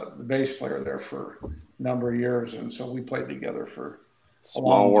was the bass player there for a number of years, and so we played together for a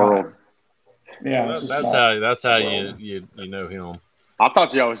long world. time. Yeah, that's how you know him. I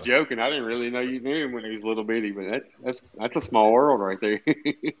thought y'all was joking. I didn't really know you knew him when he was little bitty, but that's a small world right there.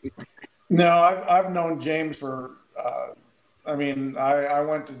 No, I've known James for. I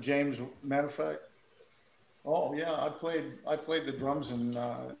went to James. Matter of fact, I played the drums in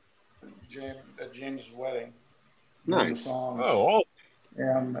at James's wedding. Nice. Songs. Oh,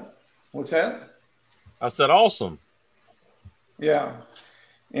 and what's that? I said awesome. Yeah,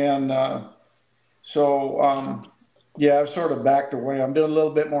 and I've sort of backed away. I'm doing a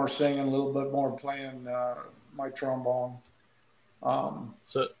little bit more singing, a little bit more playing my trombone.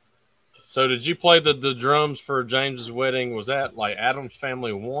 So did you play the drums for James's wedding? Was that like Adam's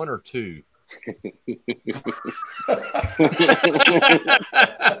Family 1 or 2?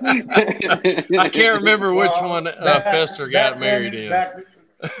 I can't remember which one Fester got married in.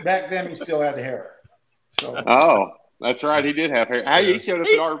 Back then, he still had hair. So. Oh, that's right. He did have hair. He showed up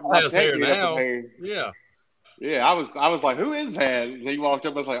at our hair now. Yeah. Yeah, I was like, who is that? And he walked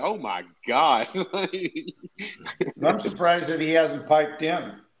up. I was like, oh my god. I'm surprised that he hasn't piped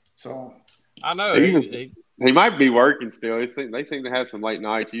in. So I know he might be working still. They seem to have some late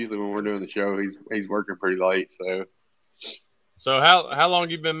nights. Usually when we're doing the show, he's working pretty late. So how long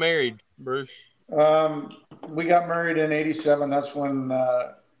you been married, Bruce? We got married in '87. That's when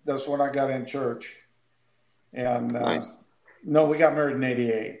I got in church. And nice. No, we got married in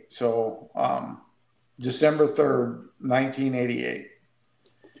 '88. So December 3rd, 1988.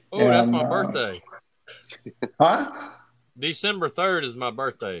 Oh, that's my birthday. Huh? December 3rd is my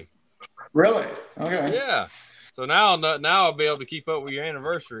birthday. Really? Okay. Yeah. So now I'll be able to keep up with your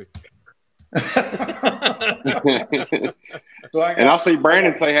anniversary. And I'll see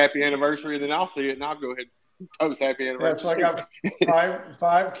Brandon say happy anniversary, and then I'll see it, and I'll go ahead and post happy anniversary. Yeah, so I got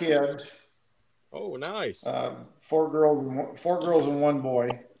five kids. Oh, nice. 4 girls and 1 boy.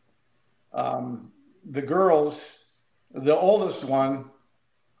 The girls, the oldest one,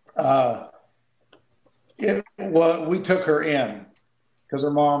 we took her in because her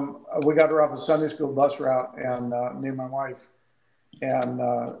mom. We got her off a Sunday school bus route, and me and my wife, and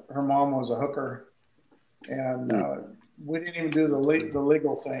her mom was a hooker, and we didn't even do the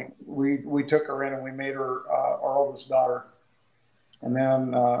legal thing. We took her in and we made her our oldest daughter. And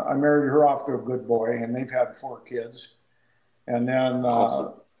then I married her off to a good boy, and they've had 4 kids. And then,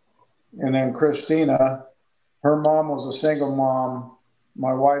 awesome. And then Christina, her mom was a single mom.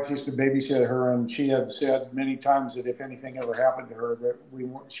 My wife used to babysit her, and she had said many times that if anything ever happened to her, that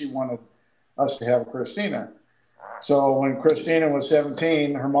she wanted us to have Christina. So when Christina was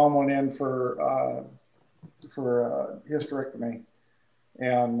 17, her mom went in for hysterectomy,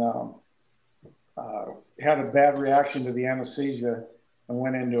 and had a bad reaction to the anesthesia and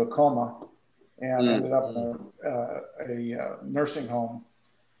went into a coma and ended up in a nursing home.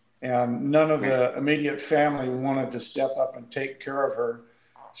 And none of the immediate family wanted to step up and take care of her.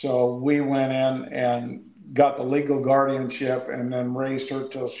 So we went in and got the legal guardianship and then raised her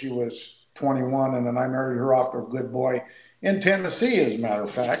till she was 21. And then I married her off to a good boy in Tennessee, as a matter of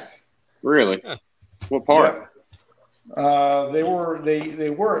fact. Really? What part? Yep. They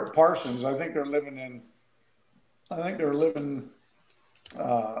were at Parsons. I think they're living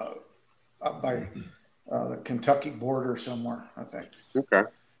up by the Kentucky border somewhere, I think. Okay.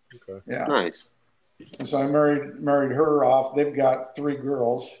 Yeah. Nice. And so I married her off. They've got 3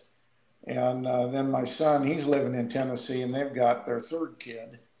 girls, and then my son, he's living in Tennessee, and they've got their 3rd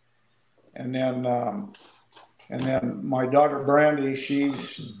kid. And then my daughter Brandy,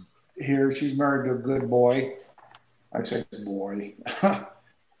 she's here. She's married to a good boy. I say boy.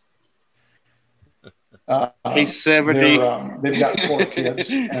 He's 70. They've got 4 kids.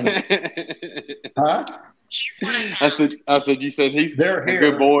 Huh? I said, you said he's a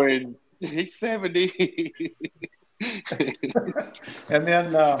good boy, and he's 70. and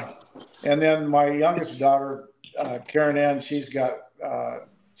then my youngest daughter, Karen Ann, she's got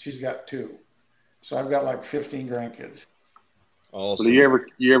 2. So I've got like 15 grandkids. Awesome. Do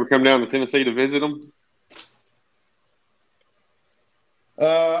you ever come down to Tennessee to visit them?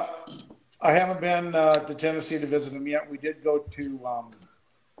 I haven't been to Tennessee to visit them yet. We did go to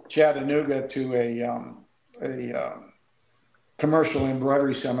Chattanooga to a commercial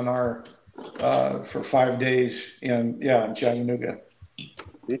embroidery seminar for 5 days in Chattanooga.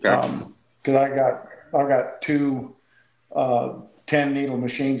 Okay. Because I got two 10 needle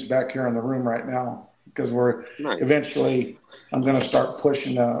machines back here in the room right now. Because eventually I'm going to start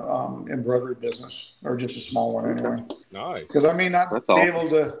pushing the embroidery business, or just a small one anyway. Nice. Because I may not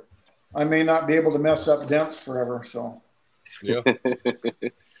be able to mess up dents forever. So yeah.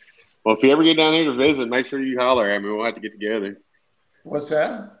 Well, if you ever get down here to visit, make sure you holler at me. We'll have to get together. What's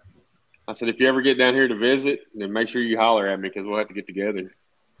that? I said, if you ever get down here to visit, then make sure you holler at me because we'll have to get together.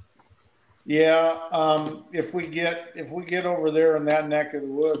 Yeah, if we get over there in that neck of the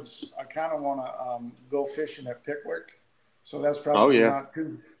woods, I kind of want to go fishing at Pickwick. So that's probably not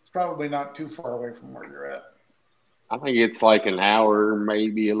too far away from where you're at. I think it's like an hour,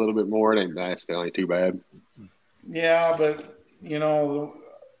 maybe a little bit more. That's still ain't too bad. Yeah, but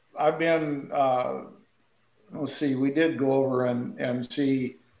I've been. Let's see. We did go over and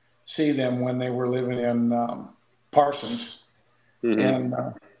see them when they were living in Parsons, and.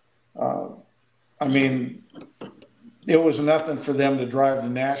 I mean, it was nothing for them to drive to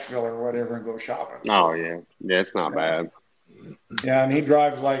Nashville or whatever and go shopping. Oh yeah, it's not bad. Yeah, and he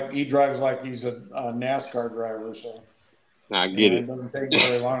drives like he's a NASCAR driver, so I get it. It doesn't take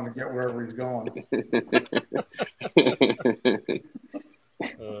very long to get wherever he's going.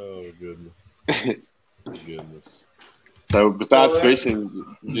 Oh goodness. So besides fishing,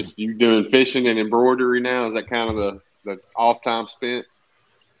 just you doing fishing and embroidery now? Is that kind of the off time spent?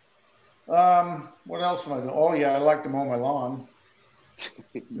 What else am I doing? Oh yeah, I like to mow my lawn.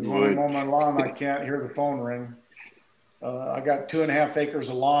 When I mow my lawn, I can't hear the phone ring. I got 2.5 acres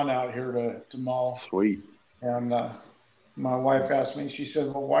of lawn out here to mow. Sweet. And my wife asked me, she said,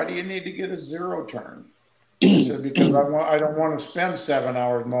 well, why do you need to get a zero turn? I said, because I don't want to spend 7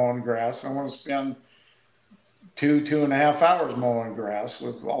 hours mowing grass. I want to spend 2.5 hours mowing grass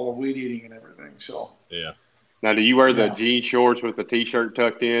with all the weed eating and everything. So yeah. Now, do you wear the jean shorts with the T-shirt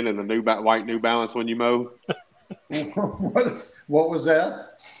tucked in and the white New Balance when you mow? What was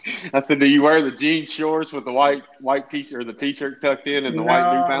that? I said, do you wear the jean shorts with the white T-shirt or the T-shirt tucked in and the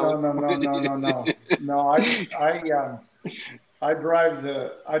white New Balance? No. I drive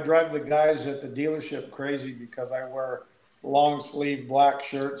the guys at the dealership crazy because I wear long sleeve black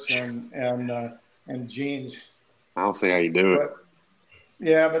shirts and jeans. I don't see how you do it.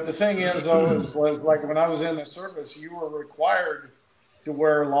 Yeah, but the thing is, though, was like when I was in the service, you were required to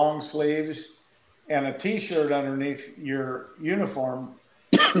wear long sleeves and a T-shirt underneath your uniform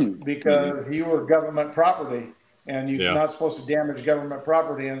because you were government property and you're not supposed to damage government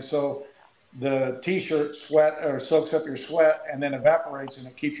property. And so the T-shirt soaks up your sweat and then evaporates and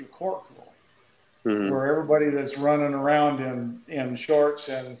it keeps your core cool. Mm-hmm. Where everybody that's running around in shorts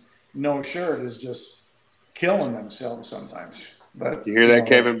and no shirt is just killing themselves sometimes. But you hear that,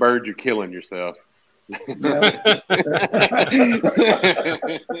 Kevin Bird? You're killing yourself.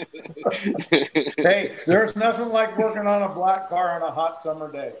 Hey, there's nothing like working on a black car on a hot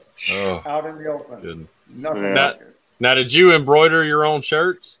summer day out in the open. Good. Nothing like it. Now, did you embroider your own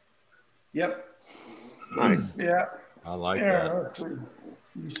shirts? Yep. Nice. Yeah. I like that.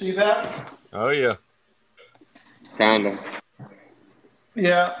 You see that? Oh, yeah. Kind of.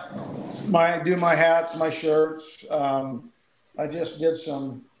 Yeah. I do my hats, my shirts. I just did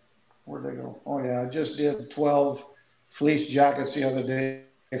some. Where'd they go? Oh yeah, I just did 12 fleece jackets the other day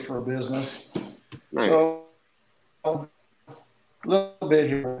for a business. Nice. So a little bit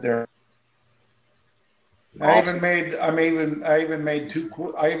here and there. Awesome. I even made two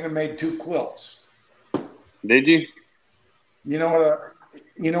quilts. Did you? You know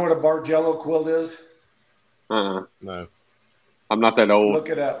what a Bargello quilt is? No. I'm not that old. Look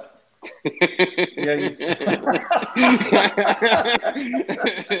it up. Yeah.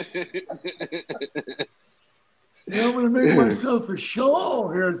 I'm going to make myself a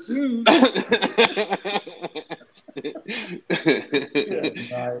shawl here soon.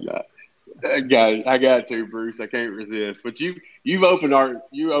 I got to, Bruce. I can't resist. But you've opened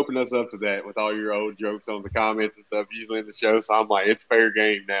us up to that with all your old jokes on the comments and stuff usually in the show. So I'm like, it's fair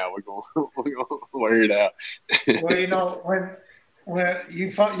game now. We're gonna wear it out. Well, when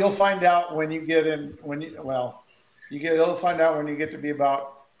you'll find out when you get in you'll find out when you get to be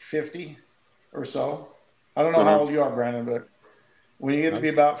about 50 or so. I don't know how old you are, Brandon, but when you get to be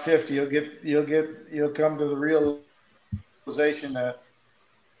about 50, you'll come to the realization that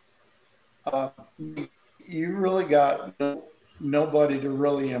you really got nobody to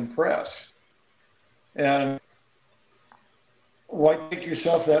really impress. And why take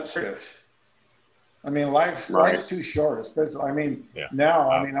yourself that serious? I mean, life's too short. Especially, I mean, now,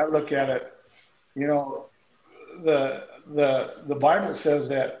 I mean, I look at it, you know, the Bible says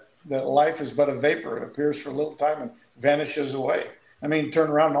that life is but a vapor. It appears for a little time and vanishes away. I mean, turn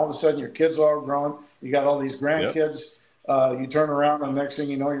around and all of a sudden your kids are all grown. You got all these grandkids. You turn around and the next thing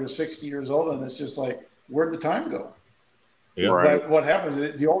you know, you're 60 years old, and it's just like, where'd the time go? Yeah. Right. But what happens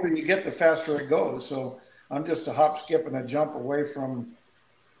is the older you get, the faster it goes. So I'm just a hop, skip, and a jump away from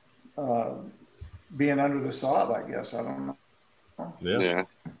being under the sod, I guess. I don't know. Yeah.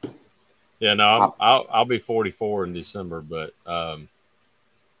 Yeah, no, I'll be 44 in December, but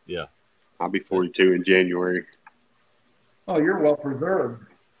yeah. I'll be 42 in January. Oh, you're well preserved.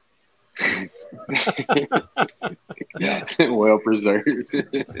 Well preserved.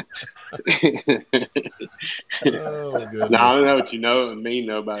 Now, I don't know what you know and me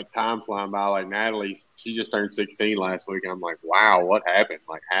know about time flying by. Like Natalie, she just turned 16 last week. I'm like, wow, what happened?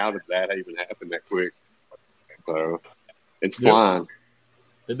 Like, how did that even happen that quick? So it's flying.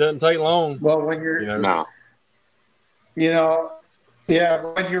 It doesn't take long. Well, when you're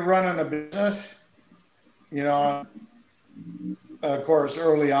when you're running a business, of course,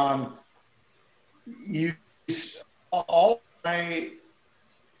 early on, all my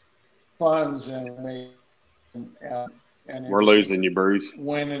funds and we're losing you, Bruce.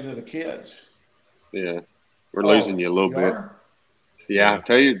 Went into the kids. Yeah, we're losing you a little bit. Yeah,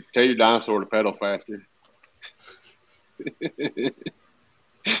 tell your dinosaur to pedal faster.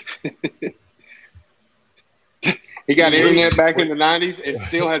 He got internet back in the 90s and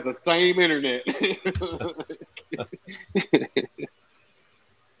still has the same internet.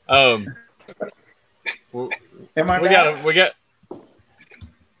 Am I back? We got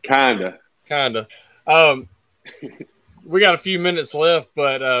kinda. We got a few minutes left,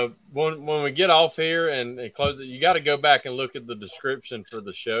 but when we get off here and close it, you got to go back and look at the description for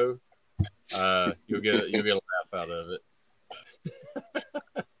the show. You'll get a laugh out of it.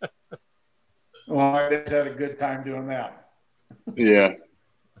 Well, I just had a good time doing that. Yeah,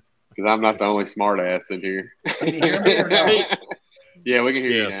 because I'm not the only smart ass in here. Can you hear me or no? Yeah, we can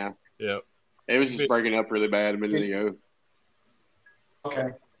hear you now. Yep. It was just breaking up really bad a minute ago.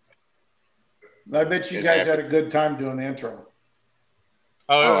 Okay. I bet you guys had a good time doing the intro.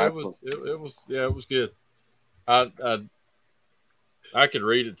 It was good. I could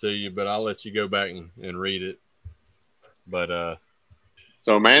read it to you, but I'll let you go back and read it. But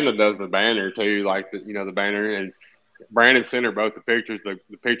so Amanda does the banner too, like the banner, and Brandon sent her both the pictures, the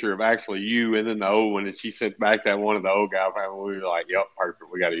picture of actually you and then the old one, and she sent back that one of the old guy. And we were like, "Yep,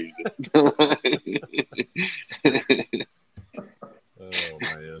 perfect. We got to use it." Oh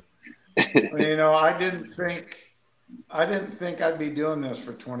man. I didn't think I'd be doing this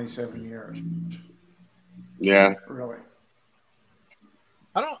for 27 years. Yeah. Really.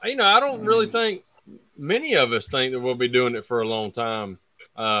 I don't really think many of us think that we'll be doing it for a long time.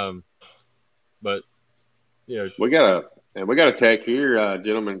 But we got a tech here,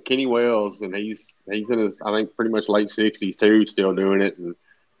 gentleman, Kenny Wells, and he's in his, I think, pretty much late 60s too, still doing it, and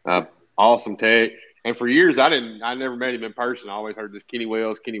awesome tech. And for years, I never met him in person. I always heard this Kenny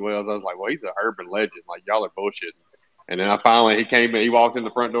Wells. I was like, well, he's an urban legend. Like, y'all are bullshitting. And then he walked in the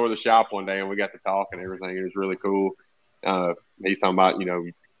front door of the shop one day, and we got to talk and everything. It was really cool. He's talking about,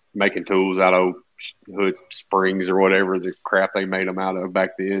 making tools out of hood springs or whatever, the crap they made them out of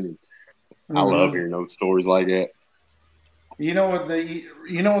back then. And I love hearing those stories like that. You know what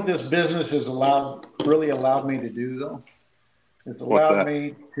this business has really allowed me to do though? It's allowed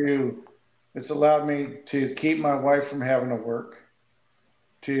me to keep my wife from having to work,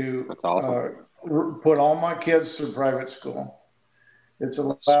 to That's awesome. Put all my kids through private school. It's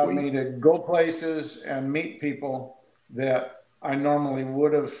allowed me to go places and meet people that I normally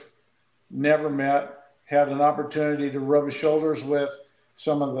would have never met, had an opportunity to rub shoulders with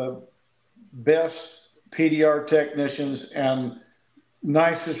some of the best PDR technicians and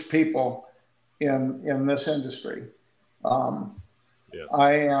nicest people in this industry. Yes.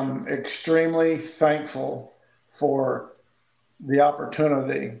 I am extremely thankful for the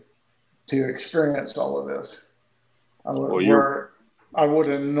opportunity to experience all of this. I would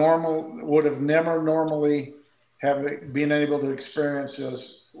have never normally have been able to experience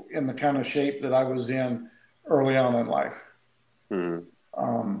this in the kind of shape that I was in early on in life.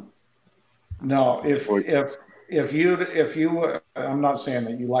 Mm-hmm. No, if you, I'm not saying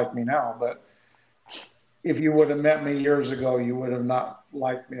that you like me now, but if you would have met me years ago, you would have not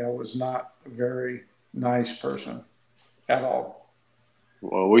liked me. I was not a very nice person at all.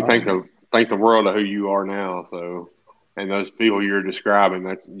 Well, we think the world of who you are now. So And those people you're describing,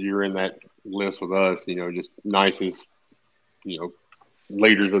 you're in that list with us, just nicest,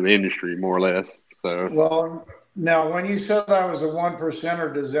 leaders of the industry, more or less. So, well, now when you said I was a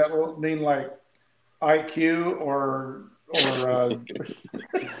 1%er, does that mean like IQ or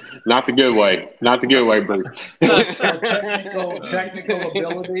not the good way, Bruce. technical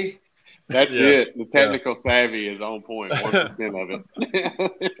ability? That's it. The technical savvy is on point. 1% of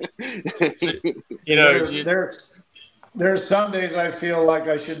it. There's some days I feel like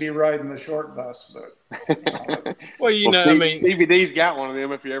I should be riding the short bus, but well, Stevie D's got one of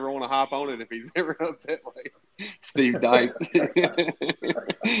them. If you ever want to hop on it, if he's ever up that way, Steve Dyke.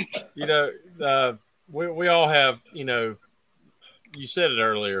 We all have. You said it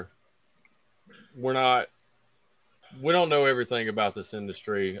earlier. We don't know everything about this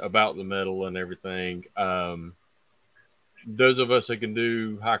industry, about the metal and everything. Those of us that can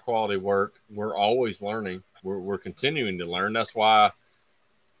do high quality work, we're always learning. We're continuing to learn. That's why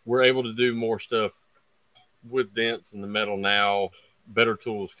we're able to do more stuff with dents and the metal now, better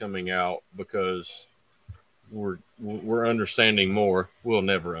tools coming out because we're understanding more. We'll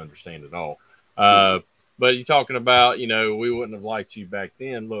never understand it all. But you're talking about, we wouldn't have liked you back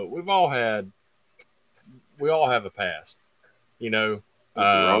then. Look, we all have a past, we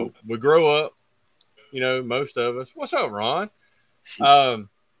grow up, most of us. What's up, Ron?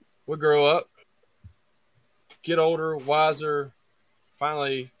 We grow up, get older, wiser,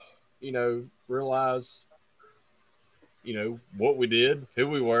 finally, realize, what we did, who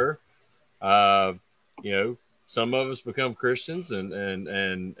we were. Some of us become Christians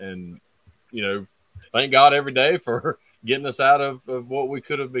and thank God every day for getting us out of what we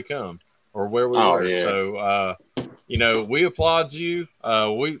could have become or where we were. Yeah. So, we applaud you.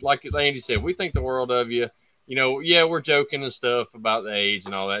 We, like Andy said, we think the world of you. We're joking and stuff about the age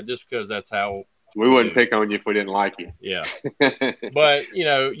and all that, just because that's how we wouldn't pick on you if we didn't like you. Yeah. But,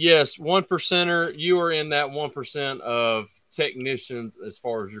 yes, 1%er, you are in that 1% of technicians as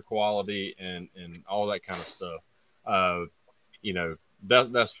far as your quality and all that kind of stuff.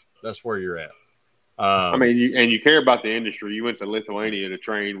 That's where you're at. You care about the industry. You went to Lithuania to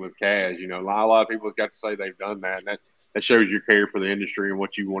train with Kaz. A lot of people got to say they've done that. And that shows your care for the industry and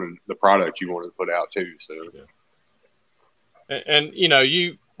what you wanted, the product you wanted to put out too. So, yeah. And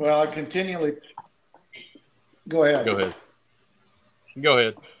you. Well, I continually. Go ahead.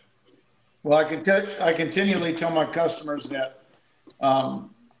 Well, I continually tell my customers that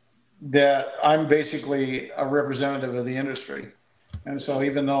that I'm basically a representative of the industry, and so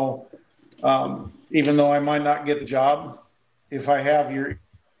even though I might not get the job, if I have your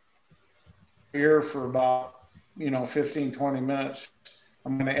ear for about 15, 20 minutes,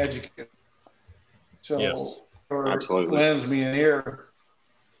 I'm going to educate. So, yes, absolutely, lends me an ear.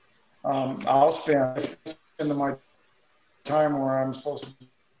 I'll spend into my time where I'm supposed to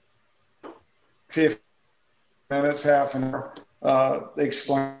 15 minutes, half an hour,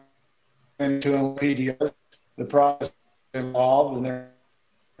 explain to them PDF, the process involved and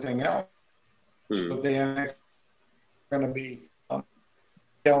everything else. So they're going to be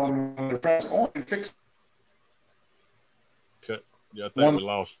telling their friends, and fix. Okay. Yeah, I think we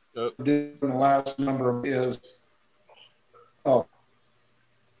lost. Doing the last number is.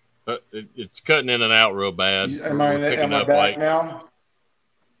 It's cutting in and out real bad. Am I back now?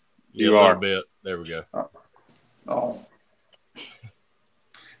 You are a bit. There we go.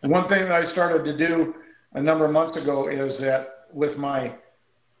 One thing that I started to do a number of months ago is that with my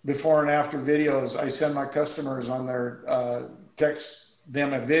before and after videos, I send my customers on their text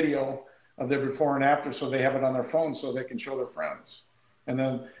them a video of their before and after, so they have it on their phone so they can show their friends, and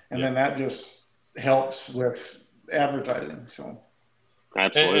then that just helps with advertising. So.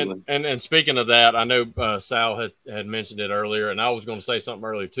 Absolutely. And speaking of that, I know Sal had mentioned it earlier, and I was going to say something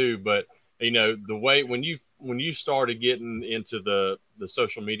earlier too. But the way when you started getting into the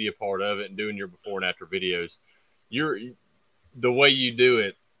social media part of it and doing your before and after videos, the way you do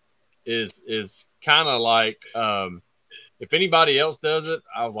it is kind of like if anybody else does it,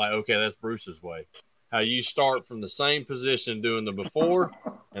 I was like, okay, that's Bruce's way. How you start from the same position doing the before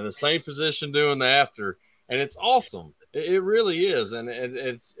and the same position doing the after, and it's awesome. It really is, and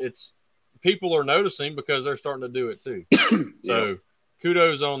it's people are noticing because they're starting to do it too. So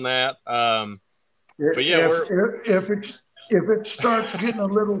kudos on that. But yeah, if it starts getting a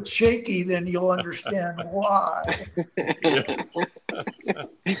little shaky, then you'll understand why.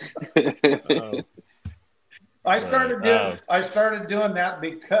 I started doing that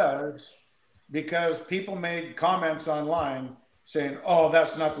because people made comments online saying, "Oh,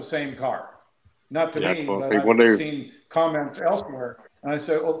 that's not the same car." Not to me, but I've seen comments elsewhere. And I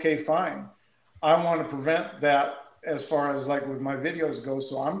said, okay, fine. I want to prevent that as far as like with my videos go.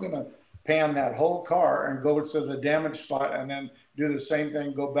 So I'm going to pan that whole car and go to the damaged spot and then do the same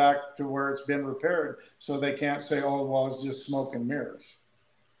thing, go back to where it's been repaired, so they can't say, oh, well, it's just smoke and mirrors.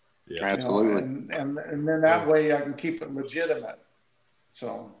 Yeah, absolutely. And then that way I can keep it legitimate.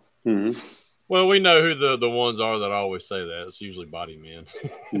 So. Mm-hmm. Well, we know who the ones are that always say that. It's usually body men.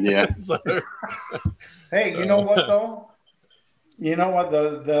 Yeah. So, hey, you know what though? You know what?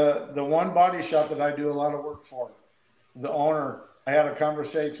 The one body shop that I do a lot of work for, the owner, I had a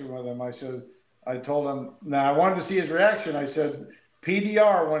conversation with him. I told him, now I wanted to see his reaction. I said,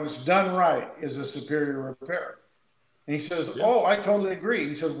 PDR, when it's done right, is a superior repair. And he says, oh, I totally agree.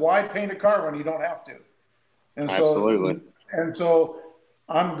 He says, why paint a car when you don't have to? And so, absolutely. And so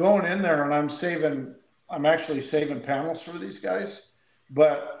I'm going in there and I'm actually saving panels for these guys,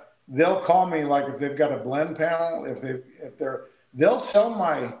 but they'll call me like if they've got a blend panel, they'll sell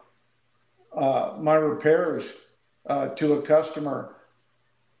my my repairs to a customer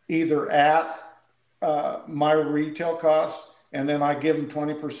either at my retail cost, and then I give them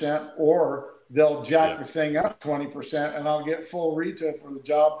 20%, or they'll jack the thing up 20% and I'll get full retail for the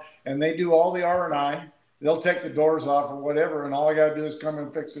job. And they do all the R&I. They'll take the doors off or whatever, and all I got to do is come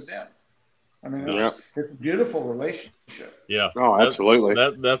and fix it in. I mean, it's a beautiful relationship. Yeah. Oh, absolutely.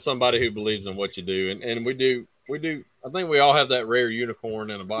 That's somebody who believes in what you do. And we do. I think we all have that rare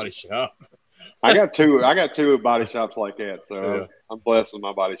unicorn in a body shop. I got two body shops like that. So I'm blessed with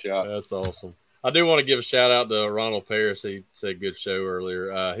my body shop. That's awesome. I do want to give a shout out to Ronald Paris. He said good show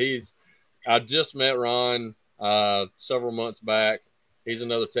earlier. I just met Ron several months back. He's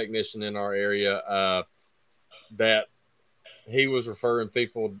another technician in our area that he was referring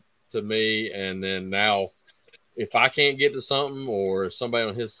people to me. And then now if I can't get to something or somebody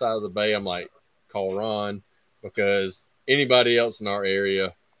on his side of the bay, I'm like, call Ron, because anybody else in our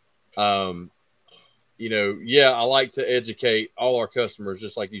area, I like to educate all our customers,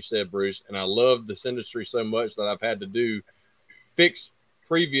 just like you said, Bruce. And I love this industry so much that I've had to fix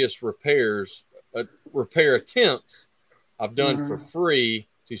previous repair attempts I've done for free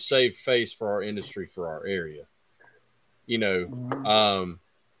to save face for our industry, for our area,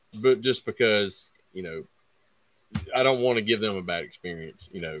 but just because, I don't want to give them a bad experience,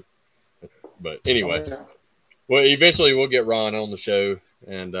 but anyway, well, eventually we'll get Ron on the show,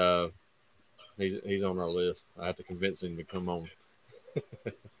 and he's on our list. I have to convince him to come on.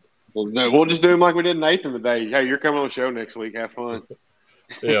 We'll just do him like we did Nathan today. Hey, you're coming on the show next week. Have fun.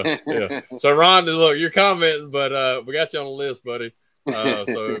 Yeah. So Ron, look, you're commenting, but we got you on the list, buddy.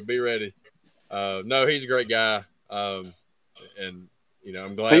 So be ready. No, he's a great guy. And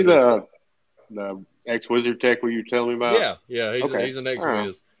I'm glad. See the ex-Wizard Tech what you were telling me about? Yeah. He's an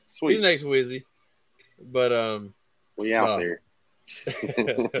ex-Wiz. Sweet. He's an ex-Wizzy. But we out there.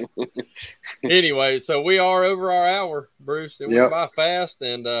 Anyway, so we are over our hour, Bruce. It went by fast,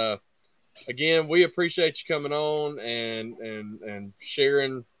 and again, we appreciate you coming on and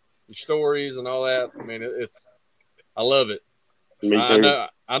sharing your stories and all that. I mean, I love it. Me too.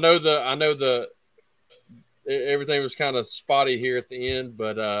 I know the everything was kind of spotty here at the end,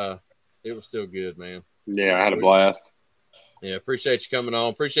 but it was still good, man. Yeah, I had a blast. Yeah, appreciate you coming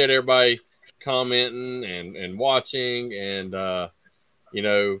on. Appreciate everybody commenting and watching, and and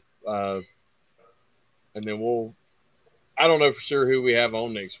then I don't know for sure who we have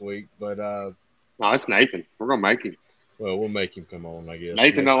on next week, but no, it's Nathan. We're gonna make him. Well, we'll make him come on, I guess.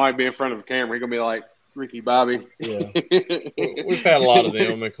 Nathan don't like being in front of a camera. He's gonna be like Ricky Bobby. Yeah, we've had a lot of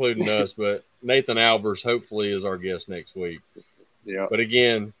them, including us, but Nathan Albers hopefully is our guest next week. Yeah. But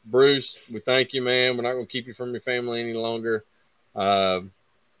again, Bruce, we thank you, man. We're not going to keep you from your family any longer. Go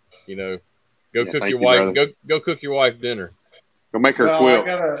cook your wife. Go cook your wife dinner. Go make her quilt.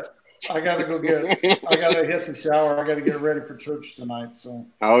 I gotta hit the shower. I gotta get ready for church tonight. So.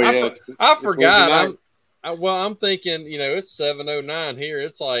 Oh yeah. I forgot. I'm thinking. It's 7:09 here.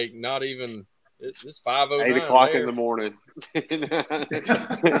 It's like not even. It's 5:09. 8 o'clock in the morning.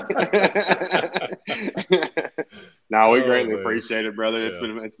 No, we greatly appreciate it, brother. Yeah.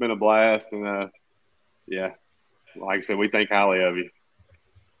 It's been a blast, and like I said, we think highly of you.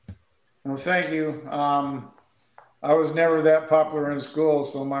 Well, thank you. I was never that popular in school,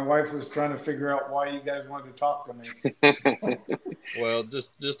 so my wife was trying to figure out why you guys wanted to talk to me. Well,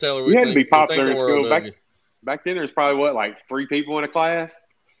 just tell her we had to be popular in school. Back then, there's probably like 3 people in a class.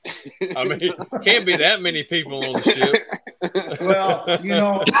 I mean, can't be that many people on the ship. Well,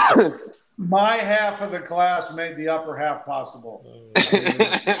 my half of the class made the upper half possible.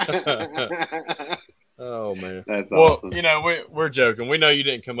 Oh man, that's awesome. We're joking. We know you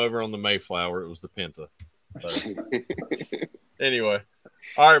didn't come over on the Mayflower. It was the Pinta. So. Anyway,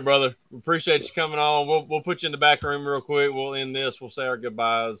 All right, brother. Appreciate you coming on. We'll put you in the back room real quick. We'll end this. We'll say our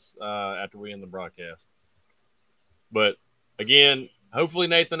goodbyes after we end the broadcast. But again, hopefully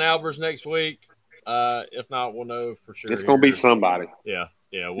Nathan Albers next week. If not, we'll know for sure. It's going to be somebody. Yeah.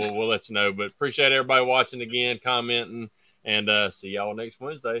 We'll let you know. But appreciate everybody watching again, commenting, and see y'all next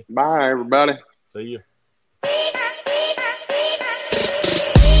Wednesday. Bye, everybody. See you.